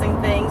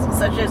amazing things,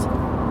 such as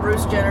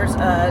Bruce Jenner's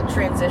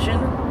transition.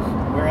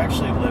 We're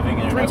actually living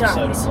in an 3 episode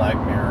times. of Black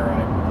Mirror.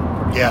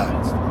 I'm pretty Yeah.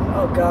 convinced.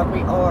 Oh God,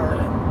 we are.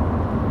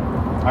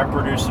 Our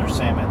producer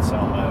Sam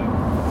Anselmo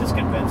is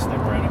convinced that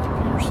we're in a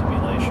computer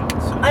simulation.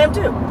 So I am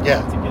too.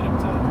 Yeah. to get him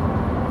to.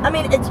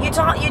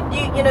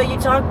 You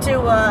talk to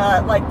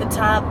like the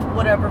top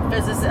whatever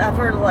physicists. I've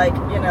heard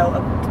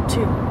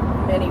too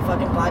many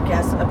fucking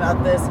podcasts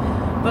about this,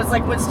 but it's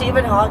like when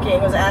Stephen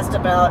Hawking was asked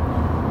about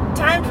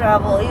time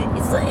travel,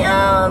 he's like,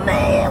 oh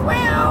man,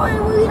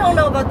 well, we don't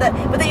know about that.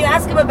 But then you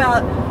ask him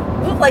about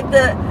like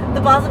the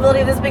possibility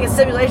of this being a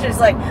simulation. He's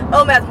like,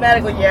 oh,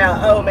 mathematically, yeah.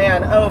 Oh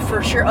man, oh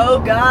for sure. Oh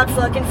God,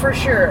 fucking for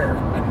sure.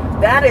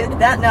 That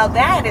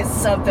is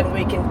something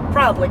we can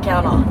probably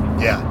count on.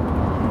 Yeah.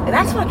 And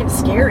that's fucking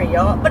scary,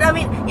 y'all. But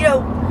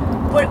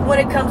when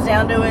it comes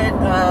down to it,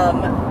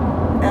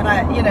 and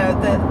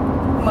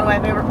one of my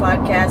favorite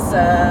podcasts,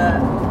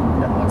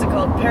 what's it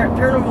called?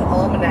 Paranormal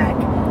Almanac.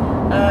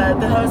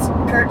 The host,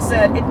 Kurt,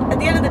 said, at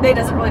the end of the day, it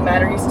doesn't really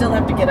matter. You still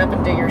have to get up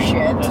and do your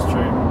shit. That's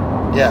true.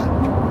 Yeah.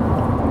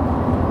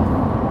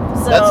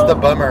 So, That's the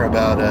bummer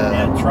about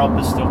And Trump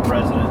is still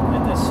president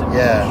in this situation.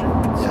 Yeah.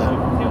 So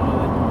deal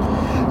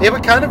with it. It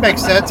would kind of make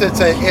sense.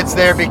 It's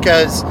there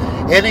because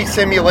any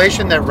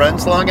simulation that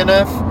runs long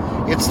enough,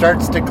 it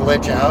starts to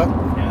glitch out.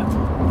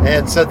 Yeah.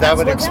 And so that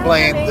would what's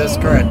explain happening. this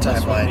current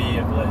This would timeline. be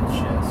a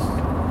glitch, yes.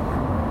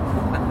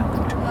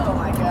 oh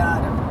my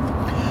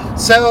god.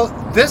 So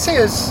this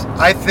is,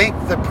 I think,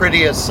 the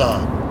prettiest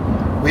song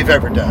we've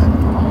ever done.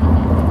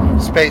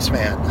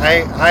 Spaceman.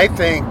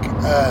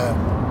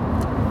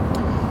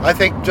 I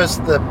think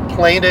just the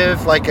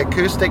plaintive, like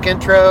acoustic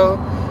intro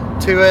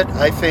to it.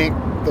 I think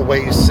the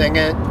way you sing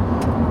it.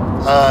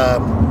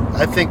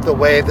 I think the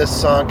way this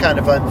song kind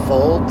of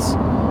unfolds.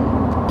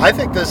 I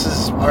think this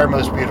is our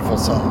most beautiful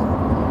song.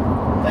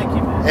 Thank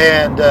you,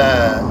 man.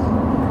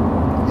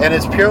 And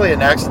it's purely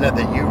an accident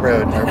that you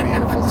wrote our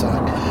beautiful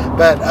song.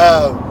 But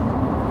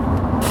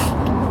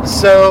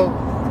so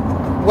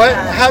what?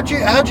 How'd you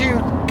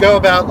go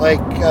about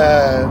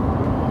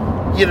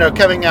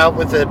coming out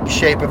with the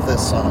shape of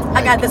this song?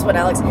 I got this one,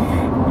 Alex.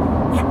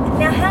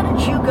 Now, how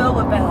did you go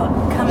about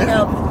coming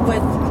up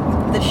with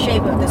the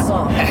shape of this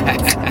song?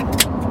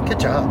 Good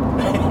job.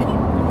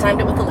 Timed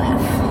it with a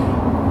laugh.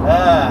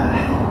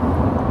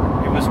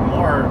 It was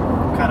more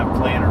kind of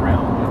playing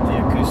around with the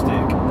acoustic,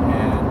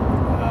 and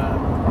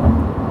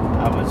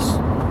I was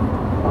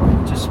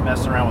just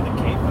messing around with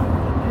the capo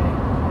one day,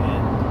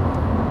 and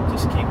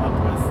just came up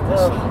with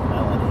this little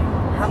melody.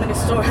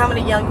 How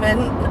many young men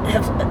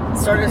have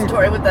started a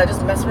story with that?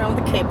 Just messing around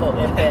with the capo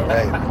one day.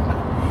 Right.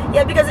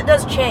 Yeah, because it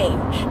does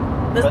change.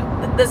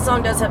 This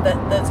song does have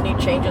those neat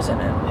changes in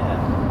it.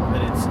 Yeah,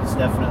 but it's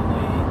definitely.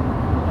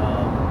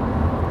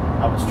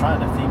 I was trying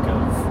to think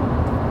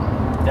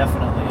of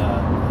definitely.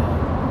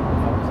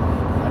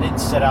 I didn't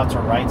set out to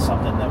write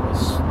something that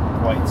was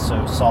quite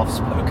so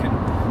soft-spoken,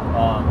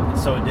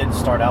 so it didn't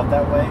start out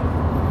that way.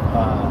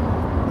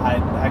 I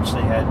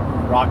actually had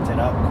rocked it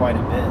up quite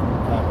a bit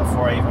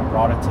before I even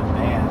brought it to the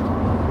band,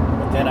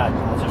 but then I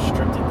just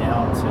stripped it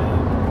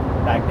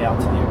back down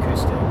to the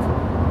acoustic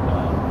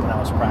when I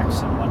was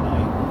practicing one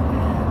night,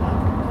 and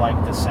I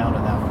liked the sound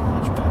of that one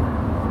much better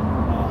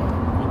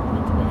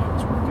with the way I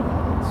was working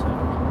on it. So.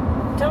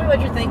 Tell me what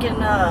you're thinking,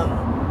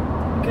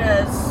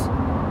 because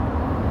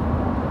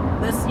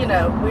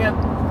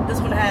this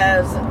one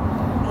has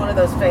one of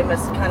those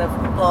famous kind of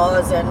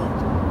pause and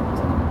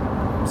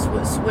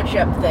switch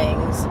up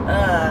things.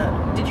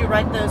 Did you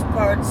write those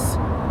parts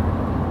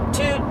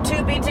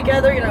to be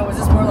together? Was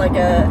this more like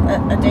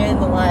a day in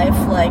the life,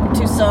 like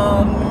two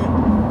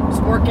songs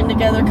working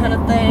together kind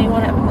of thing?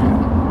 What happened there?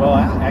 Well,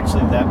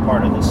 actually, that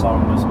part of the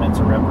song was meant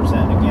to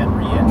represent, again,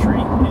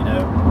 re-entry,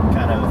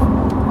 kind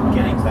of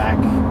getting back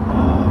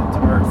to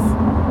Earth,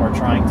 or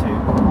trying to.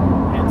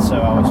 And so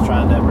I was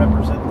trying to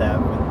represent that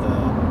with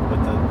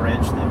the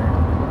bridge there.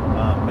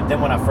 But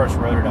then when I first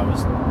wrote it, I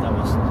was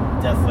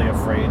deathly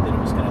afraid that it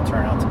was going to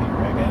turn out to be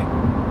reggae.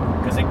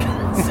 Because it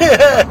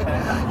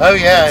Oh,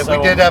 yeah, so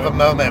we did have a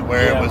moment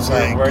where it was we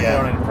like... were working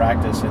on it in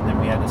practice, and then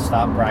we had to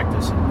stop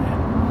practice and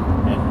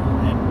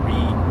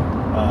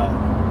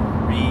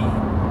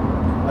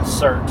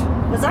reassert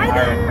Was I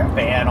our there?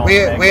 ban on We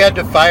reggae. had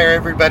to fire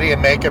everybody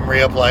and make them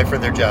reapply for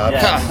their jobs.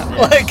 Yes,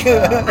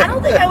 I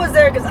don't think I was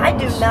there because I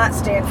do not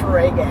stand for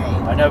reggae.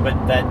 I know, but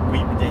that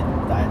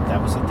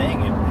was the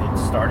thing. It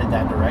started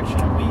that direction,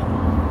 and we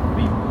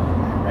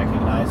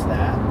recognized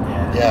that,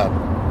 and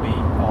we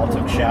all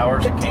took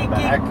showers and came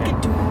back.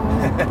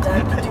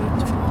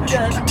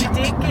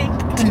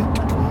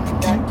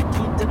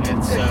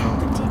 And so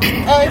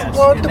I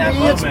want to be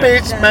a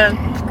spaceman.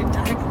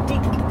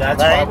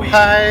 that's why we.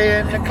 High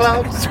in the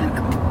clouds.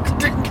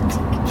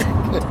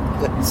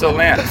 So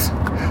Lance,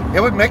 It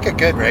would make a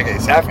good reggae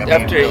song.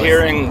 after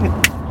hearing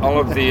all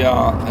of the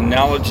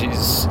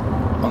analogies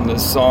on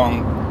this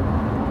song,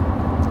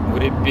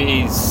 would it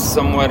be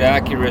somewhat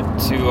accurate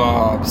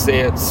to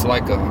say it's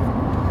like a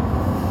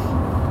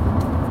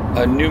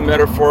new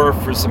metaphor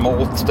for some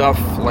old stuff,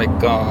 like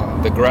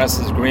the grass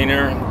is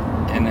greener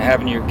and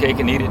having your cake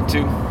and eat it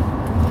too,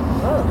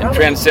 Oh, and probably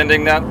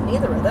transcending that?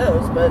 neither of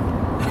those, but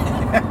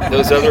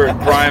Those other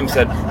crimes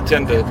that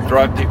tend to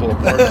drive people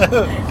apart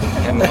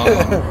in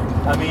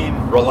I mean,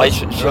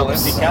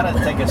 relationships. if you kind of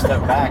take a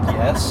step back,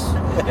 yes,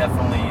 it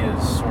definitely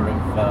is sort of.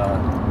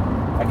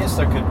 I guess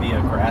there could be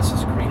a grass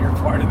is greener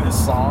part of this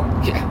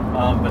song. Yeah.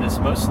 But it's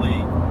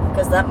mostly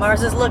because that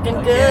Mars is looking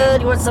Yeah.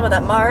 good. You want some of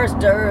that Mars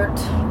dirt.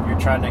 you're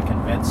trying to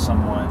convince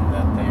someone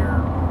that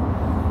you're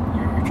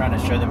trying to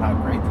show them how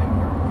great they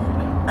were.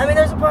 I mean,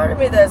 there's a part of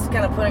me that's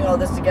kind of putting all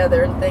this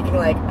together and thinking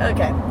like,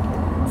 okay,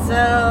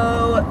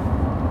 so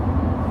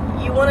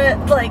you want to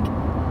like,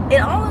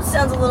 it almost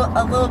sounds a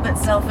little bit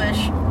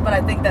selfish, but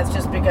I think that's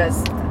just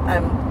because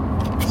I'm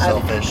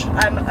Selfish.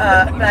 but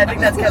I think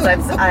that's because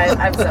I'm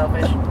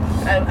selfish.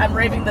 I'm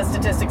raving the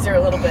statistics here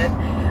a little bit,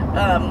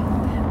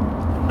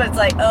 but it's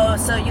like, oh,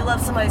 so you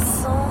love somebody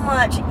so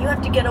much, you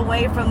have to get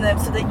away from them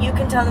so that you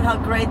can tell them how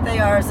great they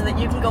are, so that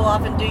you can go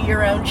off and do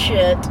your own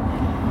shit.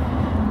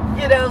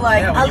 You know,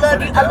 like, Yeah, I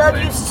love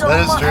you so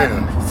That much. is true.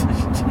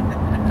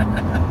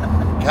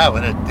 God,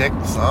 what a dick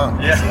song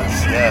this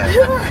is. Yeah.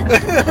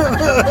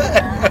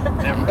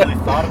 Never really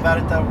thought about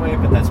it that way,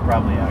 but that's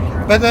probably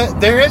accurate.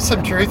 But there is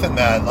some truth in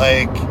that.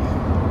 Like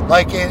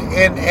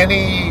in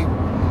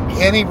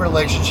any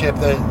relationship,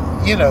 that,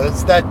 you know,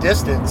 it's that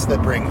distance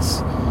that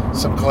brings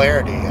some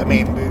clarity. I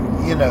mean,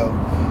 you know,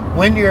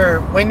 when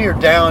you're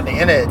down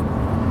in it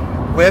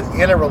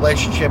in a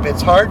relationship,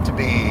 it's hard to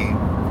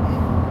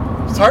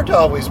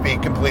always be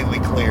completely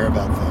clear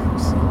about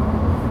things.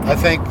 I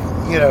think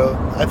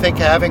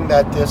having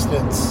that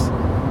distance,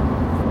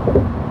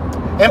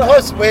 and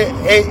plus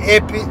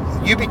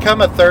you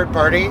become a third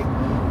party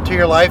to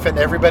your life, and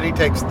everybody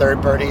takes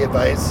third party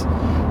advice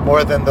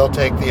more than they'll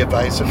take the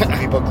advice of the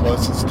people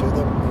closest to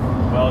them.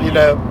 Well, you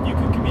know, you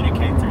can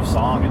communicate through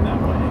song in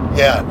that way.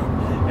 Yeah.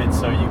 And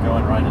so you go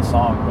and write a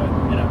song, but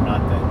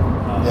not that.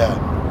 Yeah.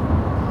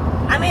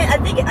 I mean,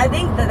 I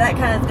think that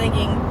kind of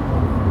thinking,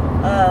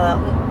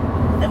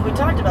 and we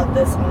talked about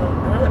this on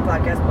another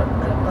podcast, but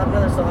about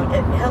another song.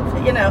 It helps,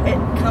 it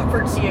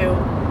comforts you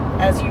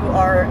as you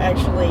are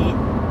actually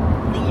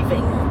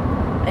leaving,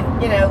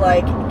 and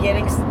like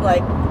getting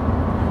like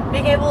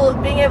being able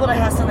to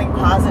have something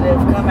positive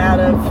come out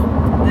of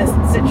this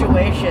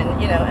situation,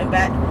 and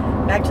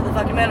back to the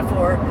fucking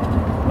metaphor,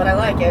 but I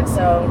like it,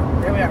 so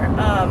here we are.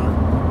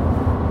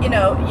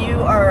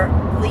 You are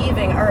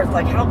leaving Earth,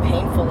 like how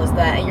painful is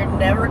that? And you're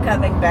never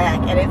coming back,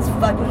 and it's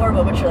fucking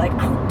horrible, but you're like,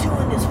 I'm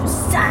doing this for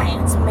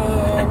science,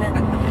 man.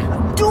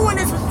 I'm doing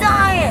this for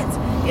science.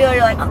 You're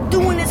like, I'm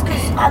doing this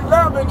because I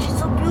love her, she's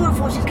so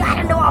beautiful, she's got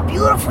to know how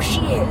beautiful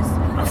she is.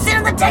 I'm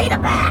sending the data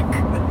back,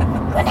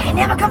 but I can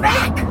never come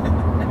back.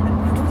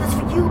 I'm doing this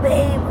for you,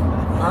 babe.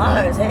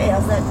 Mars, hey,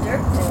 how's that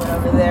dirt doing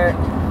over there?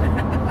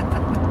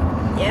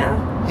 Yeah.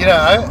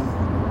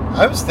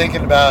 I was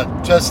thinking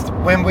about, just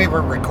when we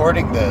were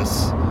recording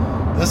this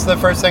is the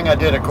first thing I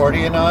did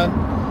accordion on,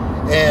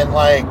 and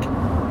like,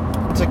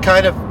 to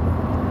kind of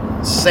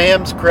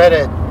Sam's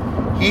credit,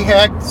 he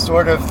had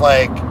sort of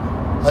like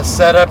a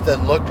setup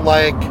that looked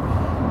like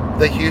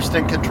the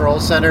Houston Control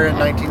Center in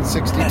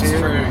 1962. That's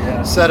true,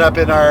 yeah. Set up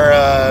in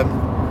our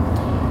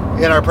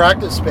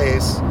practice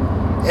space.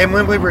 And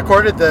when we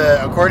recorded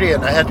the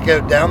accordion, I had to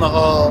go down the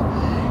hall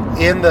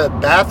in the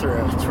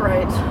bathroom. That's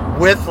right.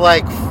 With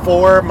like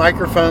 4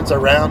 microphones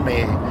around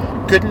me.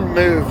 Couldn't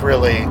move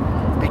really,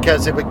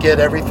 because it would get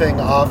everything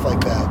off like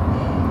that.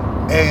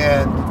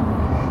 And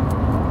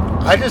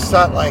I just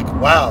thought, like,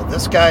 wow,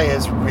 this guy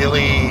is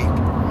really,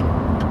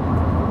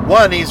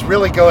 he's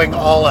really going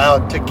all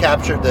out to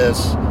capture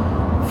this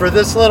for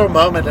this little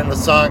moment in a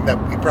song that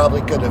we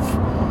probably could have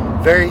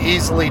very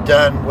easily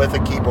done with a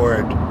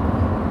keyboard.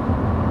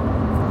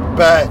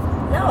 But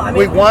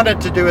we wanted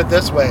to do it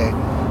this way.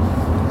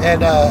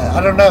 And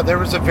I don't know, there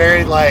was a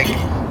very like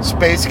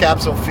space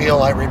capsule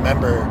feel, I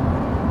remember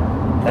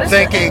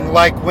thinking,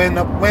 like, when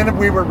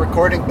we were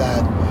recording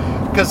that,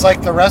 because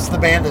like the rest of the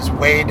band is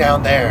way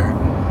down there,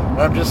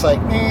 and I'm just like,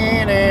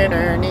 and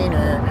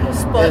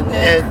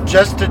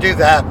just to do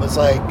that was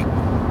like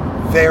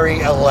very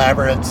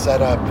elaborate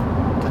setup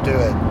to do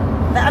it.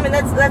 I mean,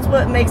 that's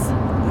what makes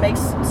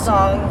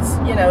songs,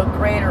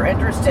 great or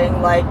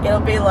interesting. Like, it'll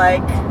be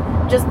like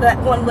just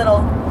that one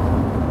little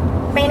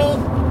beanie,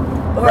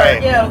 or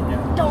right.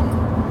 donk,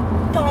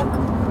 donk,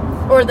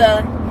 or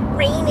the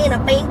rain in a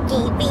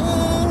banky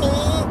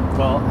beanie.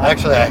 Well,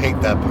 actually, I hate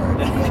that part.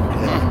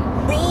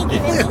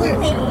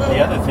 The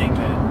other thing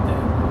that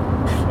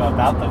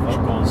about the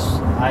vocals,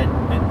 I'd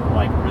been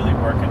like really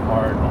working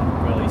hard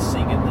on really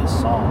singing this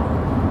song,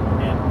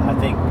 and I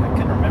think I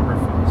couldn't remember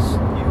if it was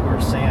you or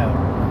Sam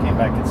came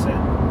back and said,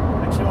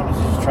 actually, I want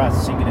to just try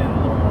singing it a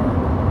little more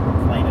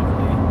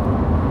plaintively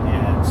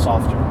and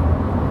softer,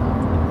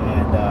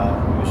 and it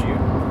was you,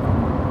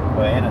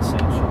 well, Anna said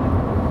she did.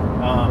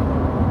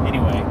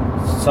 Anyway,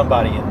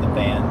 somebody in the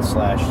band /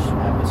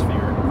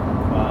 atmosphere.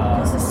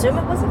 Let's assume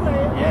it wasn't me.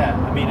 Yeah,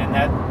 I mean, and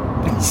that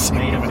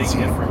made a big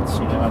difference.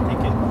 I think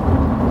it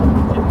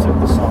took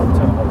the song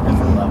to a whole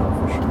different level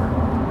for sure.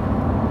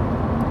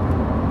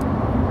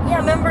 Yeah,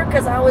 remember,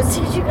 because I always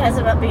teach you guys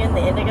about being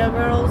the Indigo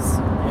Girls.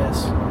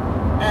 Yes.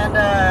 And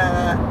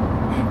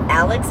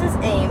Alex is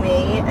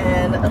Amy,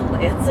 and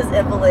Lance is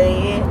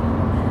Emily.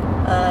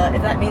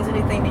 If that means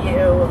anything to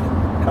you,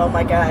 oh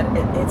my God,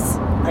 it's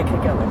I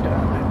could go into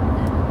it.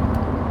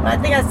 But I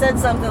think I said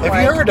something Have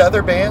like... you heard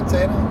other bands,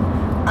 Anna?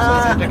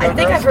 I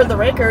think I've heard the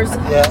Rakers.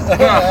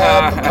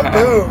 Yeah.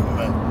 Boom.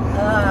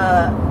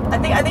 I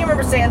think I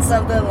remember saying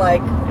something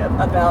like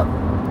about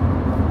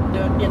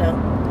doing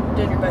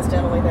your best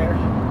Emily there.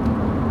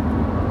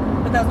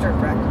 But that was during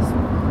practice.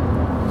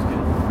 That's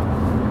good.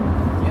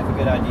 You have a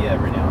good idea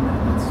every now and then.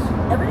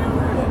 Every now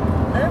and then.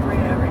 Every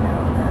now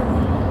and then.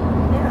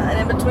 Yeah,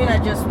 and in between I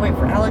just wait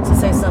for Alex to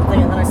say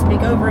something, and then I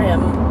speak over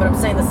him, but I'm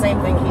saying the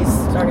same thing he's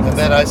starting to say. And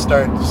then I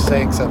start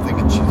saying something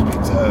and she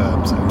speaks,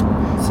 I'm sorry.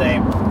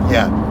 Same.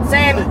 Yeah.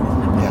 Same.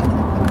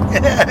 Yeah.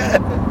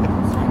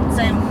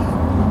 Same.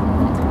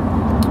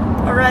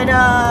 All right,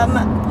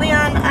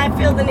 Leon, I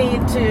feel the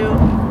need to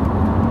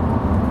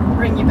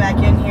bring you back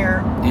in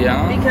here.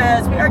 Yeah.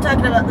 Because we are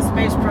talking about the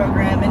space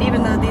program, and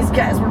even though these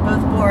guys were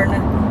both born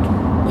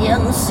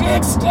in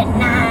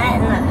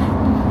 '69,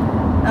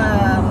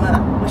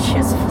 which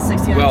is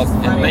 69. Well, which is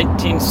in funny.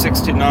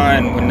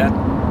 1969, when that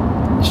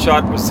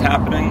shot was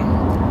happening,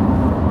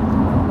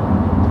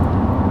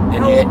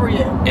 How old were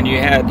you? And you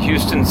had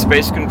Houston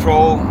Space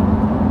Control.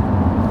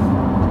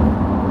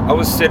 I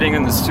was sitting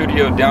in the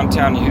studio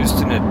downtown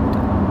Houston at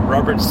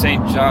Robert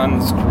St.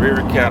 John's Career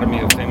Academy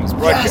of Famous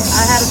Broadcasters.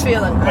 I had a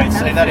feeling. Wait,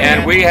 say that And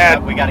again. we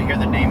had- We got to hear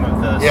the name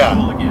of the Yeah.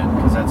 school again,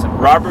 because that's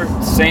important.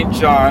 Robert St.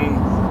 John.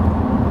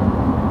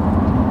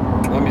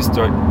 Let me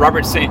start.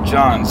 Robert St.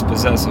 John's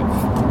Possessive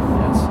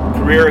Yes.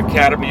 Career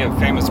Academy of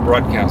Famous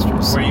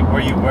Broadcasters. Were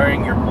you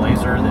wearing your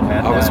blazer that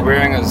had I was that?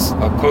 wearing a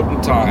coat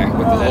and tie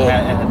with a That little.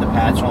 had the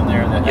patch on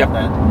there that Yep. had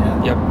that?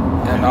 Yeah. Yep.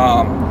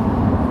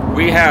 And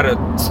we had a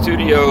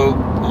studio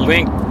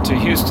linked to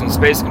Houston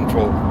Space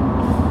Control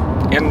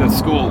in the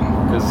school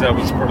because that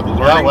was part of the Oh,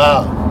 learning.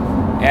 wow.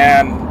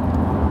 And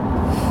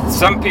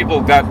some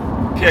people got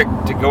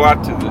picked to go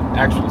out to the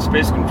actual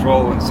space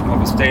control, and some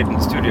of us stayed in the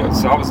studio.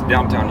 So I was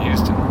downtown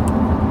Houston,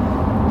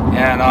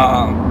 and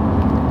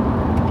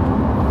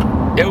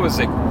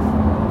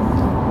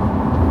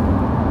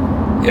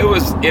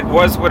it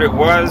was what it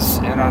was,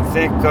 and I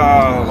think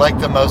Like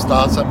the most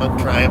awesome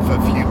triumph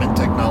of human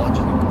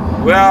technology.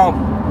 well,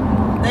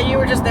 That you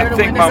were just there I to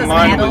think witness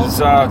my as mind adults.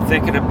 was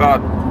thinking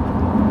about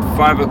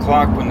 5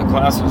 o'clock when the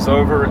class was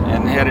over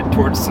and headed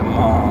towards some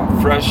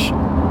fresh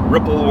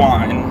Ripple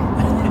wine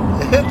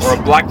or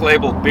a Black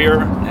Label beer.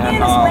 Man And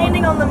is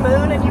landing on the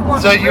moon, and you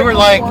want. So you were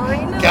Ripple like,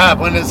 wine? God,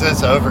 when is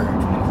this over?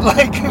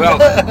 Like, Well-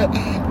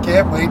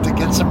 can't wait to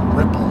get some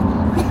Ripple.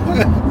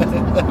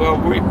 well,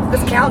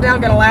 This countdown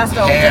gonna last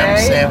all Ham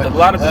day. a sandwich.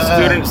 lot of the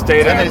students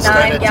stayed in Ten, a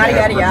Sundays nine, started yada, to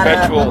yada, yada.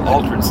 perpetual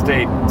altered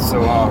state,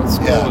 so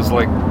school Yeah. was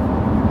like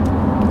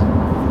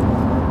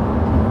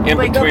in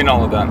Wait, go- between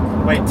all of that.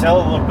 Wait, tell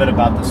a little bit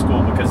about the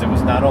school, because it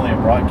was not only a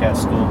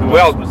broadcast school. Who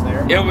Well, else was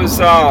there? it was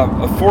a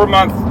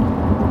 4-month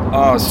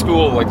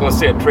school, like let's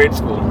say a trade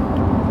school,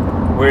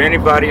 where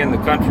anybody in the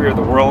country or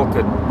the world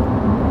could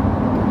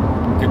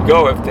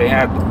go if they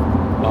had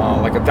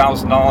like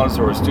 $1,000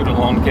 or a student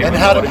loan And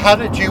capability. how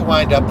did you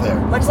wind up there?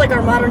 Much like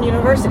our modern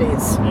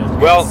universities.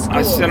 Well,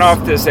 I Schools. sent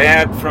off this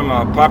ad from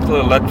a popular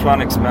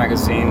electronics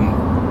magazine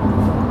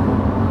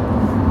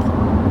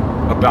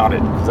about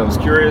it because I was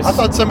curious. I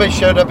thought somebody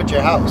showed up at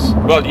your house.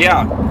 Well,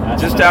 yeah,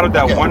 just out of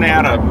that Okay. one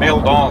ad I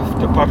mailed off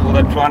to Popular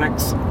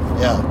Electronics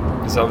Yeah.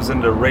 because I was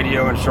into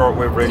radio and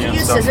shortwave Did radio you and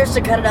use stuff. scissors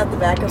to cut it out the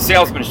back A of?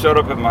 salesman showed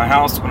up at my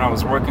house when I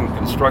was working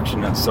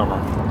construction that summer,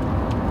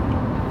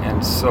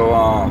 and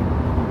so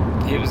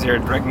he was there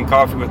drinking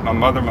coffee with my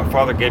mother. My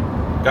father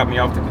got me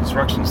off the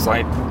construction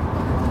site,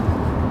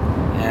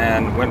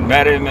 and went and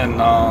met him, and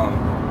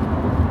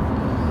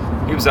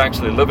he was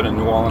actually living in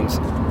New Orleans.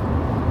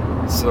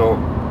 So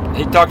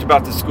he talked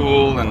about the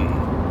school, and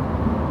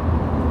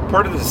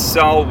part of the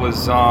sell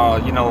was,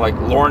 like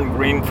Lauren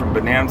Green from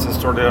Bonanza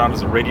started out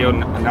as a radio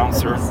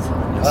announcer,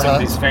 and some of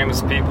these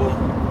famous people.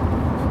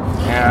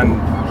 And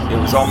it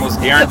was almost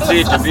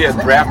guaranteed to be a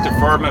draft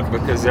department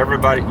because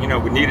everybody,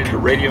 we needed a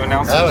radio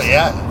announcer. Oh,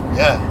 yeah.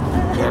 Yeah.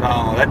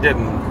 But that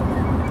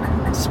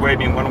didn't sway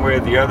me one way or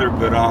the other.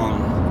 But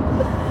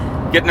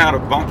getting out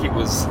of Bunkie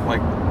was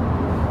like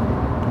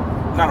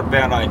not a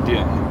bad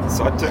idea,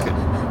 so I took it.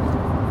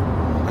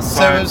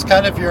 So it was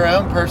kind of your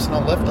own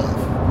personal liftoff,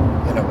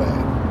 in a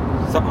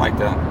way. Something like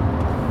that.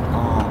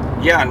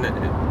 Yeah,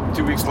 and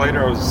 2 weeks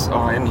later I was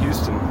in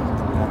Houston.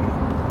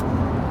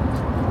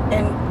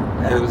 And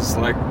It was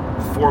like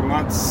 4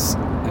 months,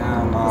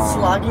 and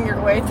slogging your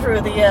way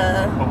through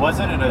the. But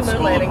wasn't it a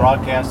school of Moonlighting.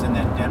 broadcast and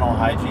then dental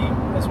hygiene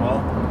as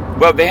well?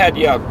 well, they had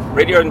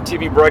radio and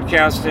TV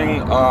broadcasting,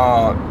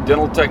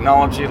 dental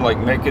technology, like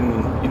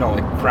making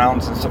like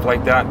crowns and stuff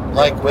like that.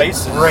 Like with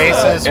Braces.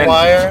 braces And-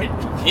 wire.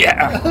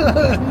 Yeah.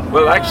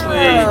 Well, actually,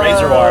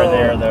 Razor wire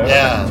there, though.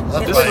 Yeah.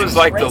 That's this like, was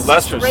like the Racist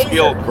lesser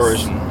skilled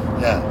razors. version.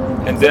 yeah.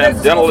 And So then there's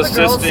a dental school for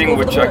girls, assisting, school for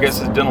which the I boys.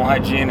 guess is dental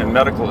hygiene, and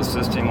medical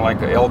assisting,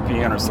 like a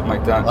LPN or something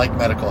like that. Like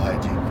medical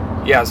hygiene.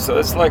 Yeah, so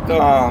it's like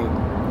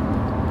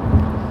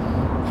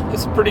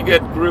it's a pretty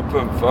good group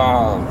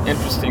of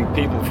interesting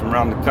people from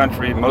around the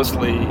country,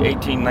 mostly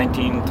 18,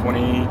 19,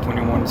 20,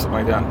 21, something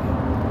like that.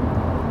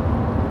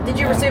 Did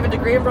you receive a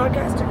degree in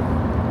broadcasting?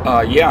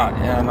 Yeah,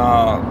 and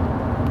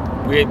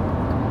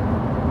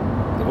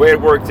the way it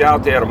worked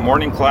out, they had a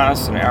morning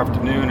class and an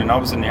afternoon, and I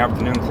was in the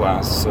afternoon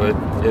class, so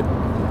it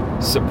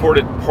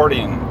supported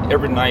partying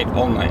every night,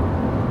 all night,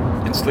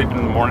 and sleeping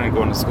in the morning and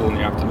going to school in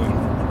the afternoon.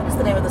 What's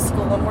the name of the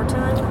school one more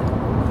time?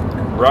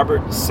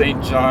 Robert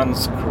St.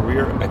 John's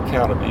Career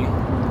Academy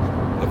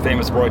of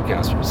Famous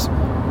Broadcasters.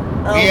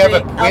 We have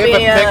a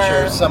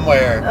picture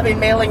somewhere. I'll be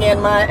mailing in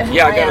my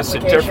Yeah, my I got a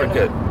application.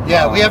 certificate.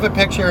 Yeah, we have a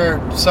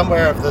picture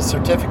somewhere of the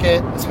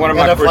certificate. It's one of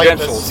and my of, like, the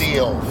credentials.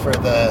 seal for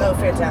Oh, the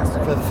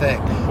fantastic. thing.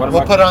 One of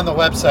We'll my- put it on the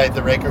website,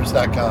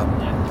 therakers.com.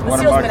 The One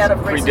of seal's my made out of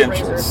racist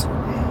credentials. razors.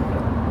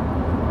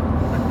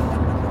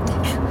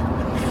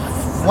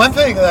 One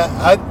thing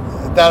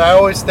that I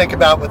always think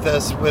about with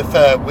this, with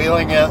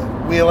wheeling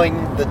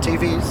the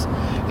TVs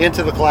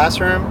into the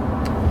classroom,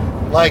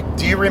 like,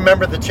 do you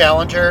remember the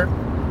Challenger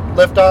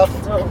liftoff?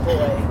 Oh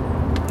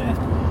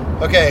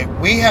boy. Okay,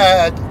 we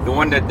had The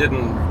one that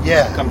didn't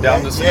yeah come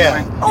down the same yeah.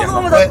 way? Oh, the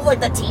one with But- like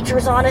the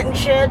teachers on it and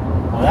shit.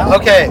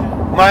 Okay,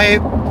 my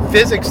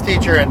physics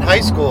teacher in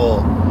high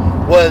school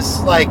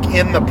was like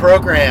in the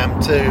program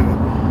to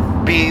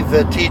be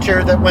the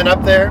teacher that went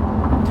up there.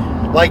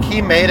 Like,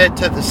 he made it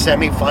to the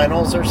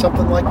semifinals or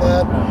something like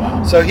that.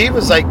 So he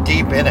was like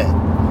deep in it.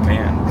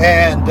 Man.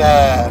 And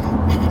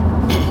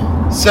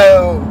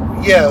so,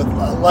 yeah,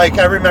 like,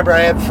 I remember I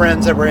had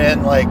friends that were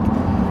in like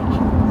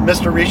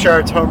Mr.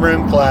 Richard's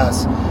homeroom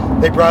class.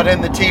 They brought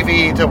in the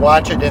TV to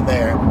watch it in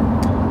there.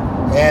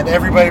 And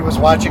everybody was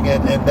watching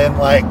it. And then,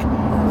 like,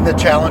 when the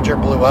Challenger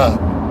blew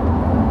up,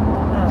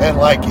 and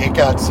like it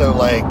got so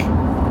like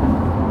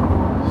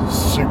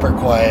super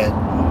quiet,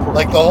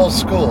 like the whole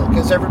school,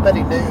 because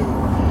everybody knew,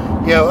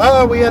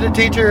 oh, we had a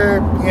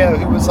teacher,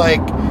 who was like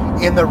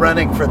in the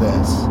running for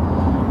this.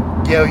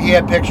 He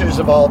had pictures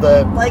of all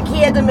the. Like,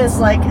 he had to miss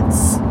like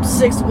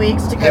 6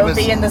 weeks to go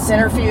be in the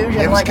centrifuge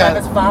and like have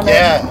his vomit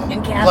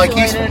encapsulated. Like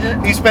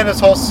he spent his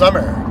whole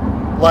summer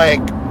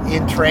like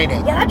in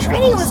training. Yeah, that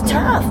training was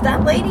tough.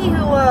 That lady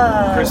who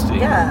Christy.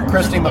 Yeah.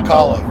 Christy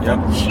McCauley. Yep.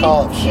 She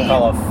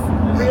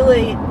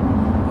really,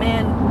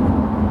 man,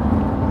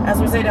 as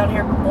we say down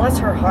here, bless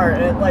her heart.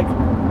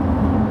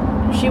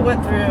 She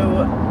went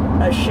through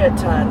a shit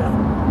ton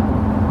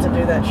to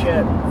do that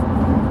shit.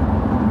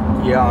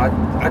 Yeah,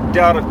 I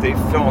doubt if they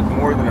felt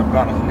more than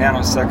about a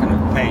nanosecond of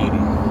pain.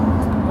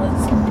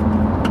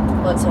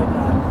 Let's hope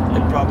not.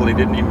 They probably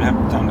didn't even have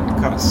time to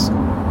cuss.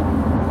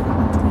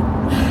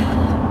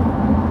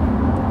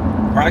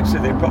 Or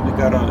actually, they probably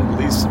got out at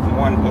least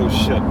one oh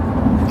shit.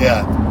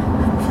 Yeah.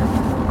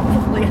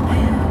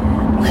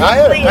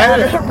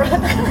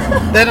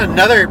 Then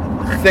another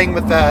thing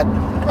with that,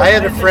 I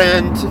had a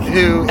friend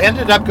who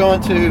ended up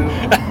going to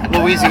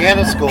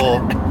Louisiana school,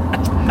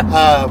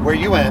 where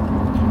you went.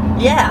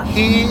 Yeah.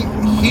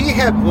 He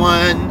had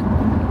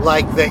won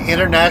like the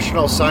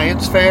International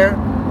Science Fair.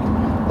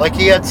 Like,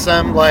 he had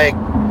some like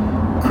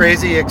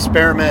crazy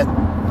experiment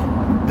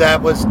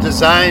that was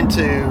designed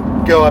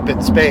to go up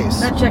in space.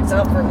 That checks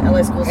out for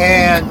LA schools.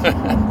 And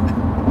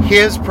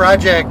his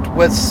project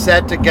was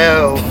set to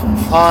go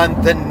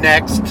on the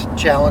next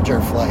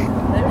Challenger flight.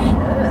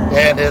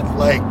 And it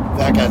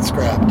that got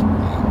scrapped.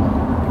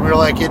 We were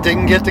like, it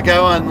didn't get to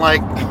go on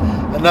like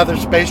another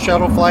space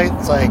shuttle flight.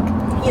 It's like,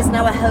 he is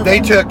now a hobo. they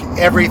took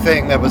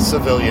everything that was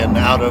civilian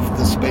out of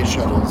the space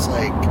shuttles.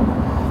 Like,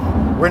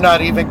 we're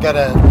not even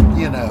gonna,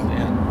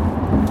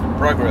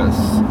 Progress.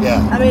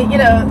 Yeah. I mean,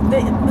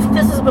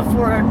 this is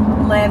before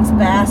Lance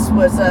Bass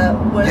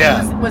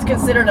was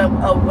considered a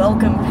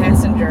welcome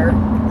passenger.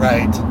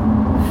 Right.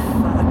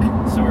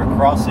 Fuck. So we're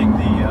crossing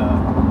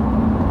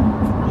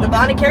The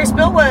Bonnie Carey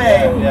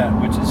Spillway. Yeah,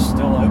 which is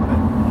still open.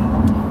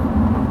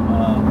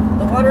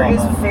 The water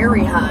is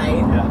very high.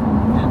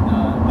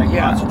 Yeah, and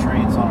lots of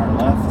trains on our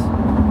left.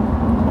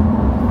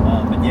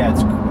 But yeah,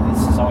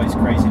 this is always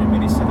crazy to me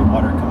to see the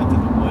water coming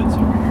through the woods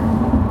over here.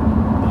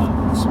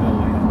 The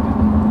spillway.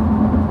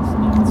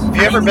 Have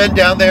you ever been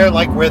down there,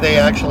 like where they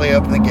actually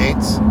open the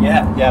gates?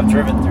 Yeah, I've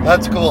driven through.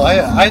 That's there. cool.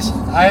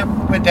 I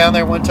went down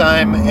there one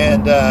time,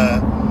 and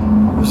there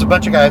was a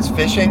bunch of guys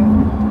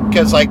fishing,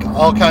 because like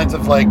all kinds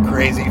of like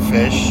crazy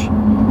fish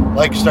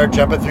like start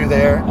jumping through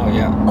there. Oh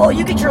yeah. Oh,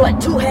 you get your like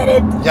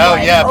two-headed. Oh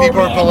yeah, people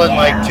are man, pulling yeah.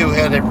 like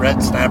two-headed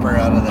red snapper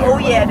out of there. Oh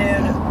yeah,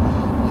 dude.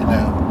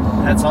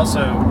 That's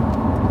also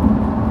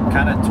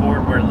kind of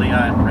toward where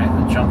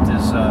Leon jumped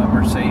his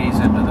Mercedes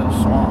into the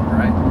swamp,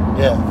 right?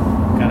 Yeah.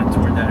 Kind of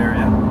toward that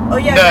area. Oh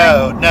yeah.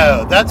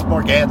 No, that's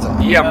Morganza.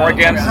 Yeah,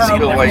 Morganza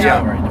Spillway,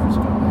 yeah.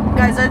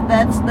 Guys,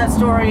 that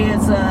story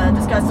is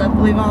discussed, I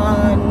believe,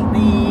 on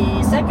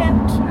the second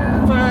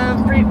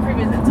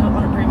previous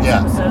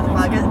episode of the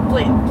podcast.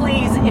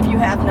 Please, if you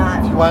have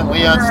not, You want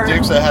Leon's heard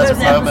Dukes that has a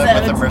those moment with a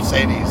episodes,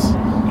 Mercedes.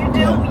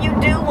 You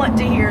do want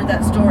to hear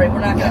that story.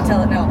 We're not going to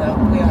tell it now, though,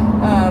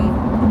 Leon.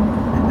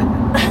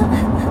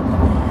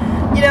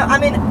 I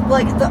mean,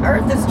 like, the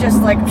Earth is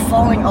just like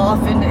falling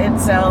off into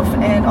itself,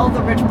 and all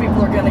the rich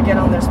people are going to get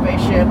on their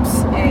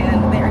spaceships,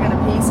 and they're going to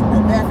piece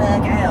the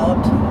fuck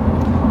out.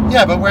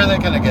 Yeah, but where are they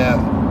going to go?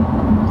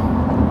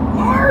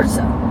 Mars.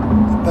 I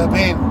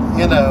mean,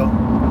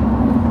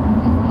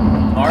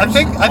 Mars, I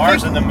think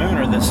Mars and the moon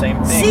are the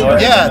same thing.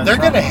 Yeah, they're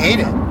going to hate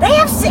it. They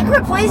have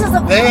secret places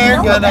that we don't They're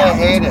know going to about.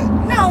 hate it.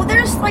 No,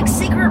 there's like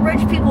secret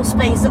rich people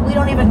space that we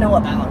don't even know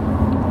about.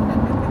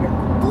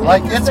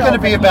 Like, it's going to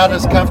be about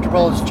as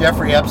comfortable as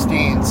Jeffrey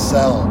Epstein's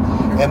cell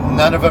and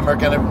none of them are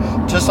going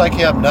to, just like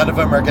him, none of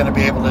them are going to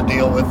be able to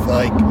deal with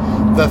like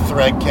the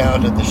thread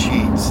count of the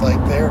sheets.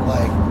 Like they're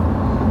like,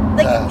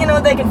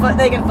 they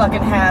can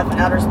fucking have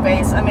outer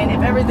space. I mean,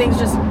 if everything's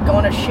just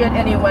going to shit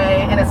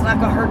anyway, and it's not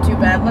gonna hurt too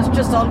bad, let's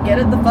just all get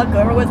it the fuck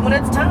over with when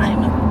it's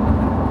time.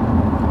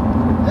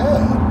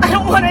 yeah. I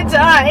don't want to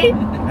die.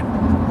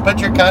 But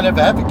you're kind of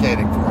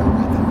advocating for it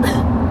right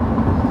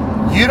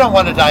there. You don't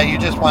want to die, you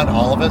just want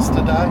all of us to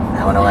die?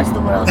 I want to watch the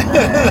world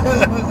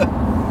die.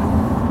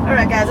 All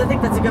right, guys, I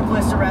think that's a good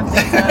place to wrap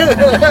things up.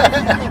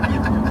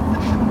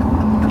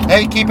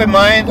 Hey, keep in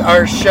mind,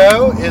 our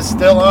show is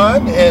still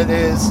on. It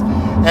is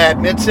at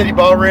Mid-City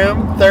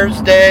Ballroom,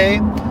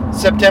 Thursday,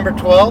 September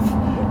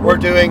 12th. We're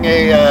doing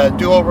a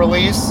dual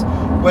release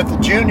with the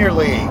Junior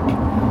League.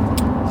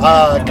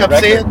 Come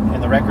see it.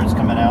 And the record's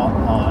coming out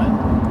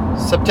on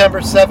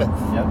September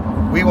 7th. Yep.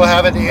 We will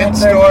have it in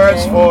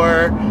stores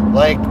for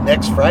like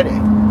next Friday.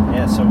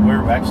 Yeah, so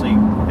we're actually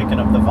picking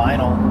up the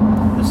vinyl.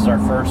 This is our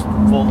first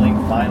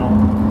full-length vinyl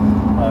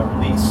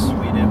release.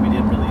 We did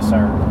release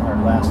our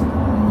last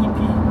EP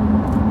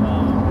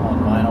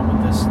on vinyl,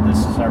 but this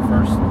is our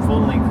first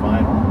full-length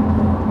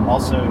vinyl.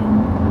 Also,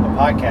 the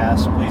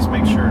podcast. Please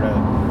make sure to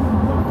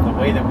the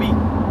way that we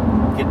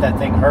get that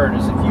thing heard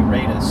is if you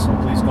rate us. So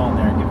please go on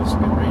there and give us a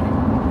good rating.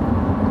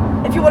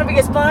 If you want to be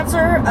a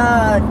sponsor,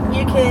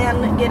 you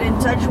can get in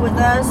touch with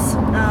us.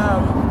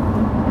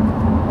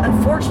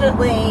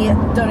 Unfortunately,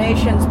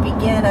 donations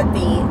begin at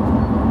the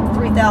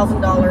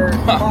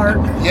 $3,000 mark.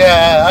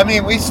 Yeah, I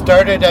mean, we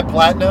started at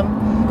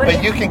platinum,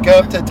 but you can go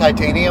up to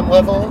titanium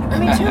level. I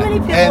mean, too many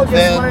people And just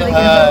then, wanted to give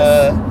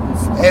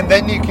us. and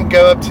then you can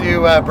go up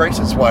to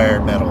braces wire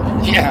metal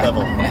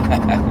level.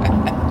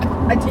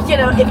 You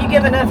know, if you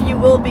give enough, you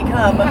will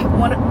become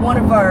one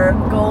of our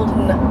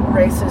golden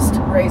racist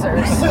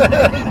razors.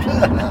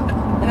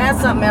 And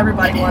that's something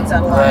everybody wants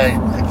out of life.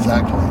 Right,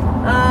 exactly.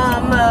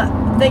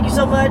 Thank you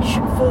so much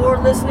for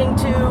listening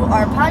to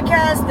our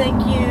podcast.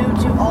 Thank you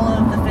to all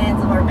of the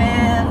fans of our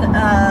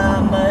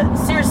band.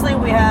 Seriously,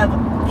 we have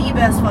the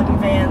best fucking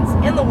fans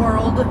in the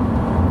world.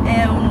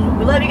 And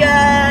we love you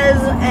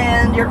guys.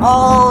 And you're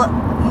all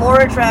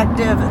more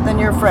attractive than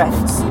your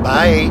friends.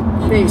 Bye.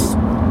 Peace.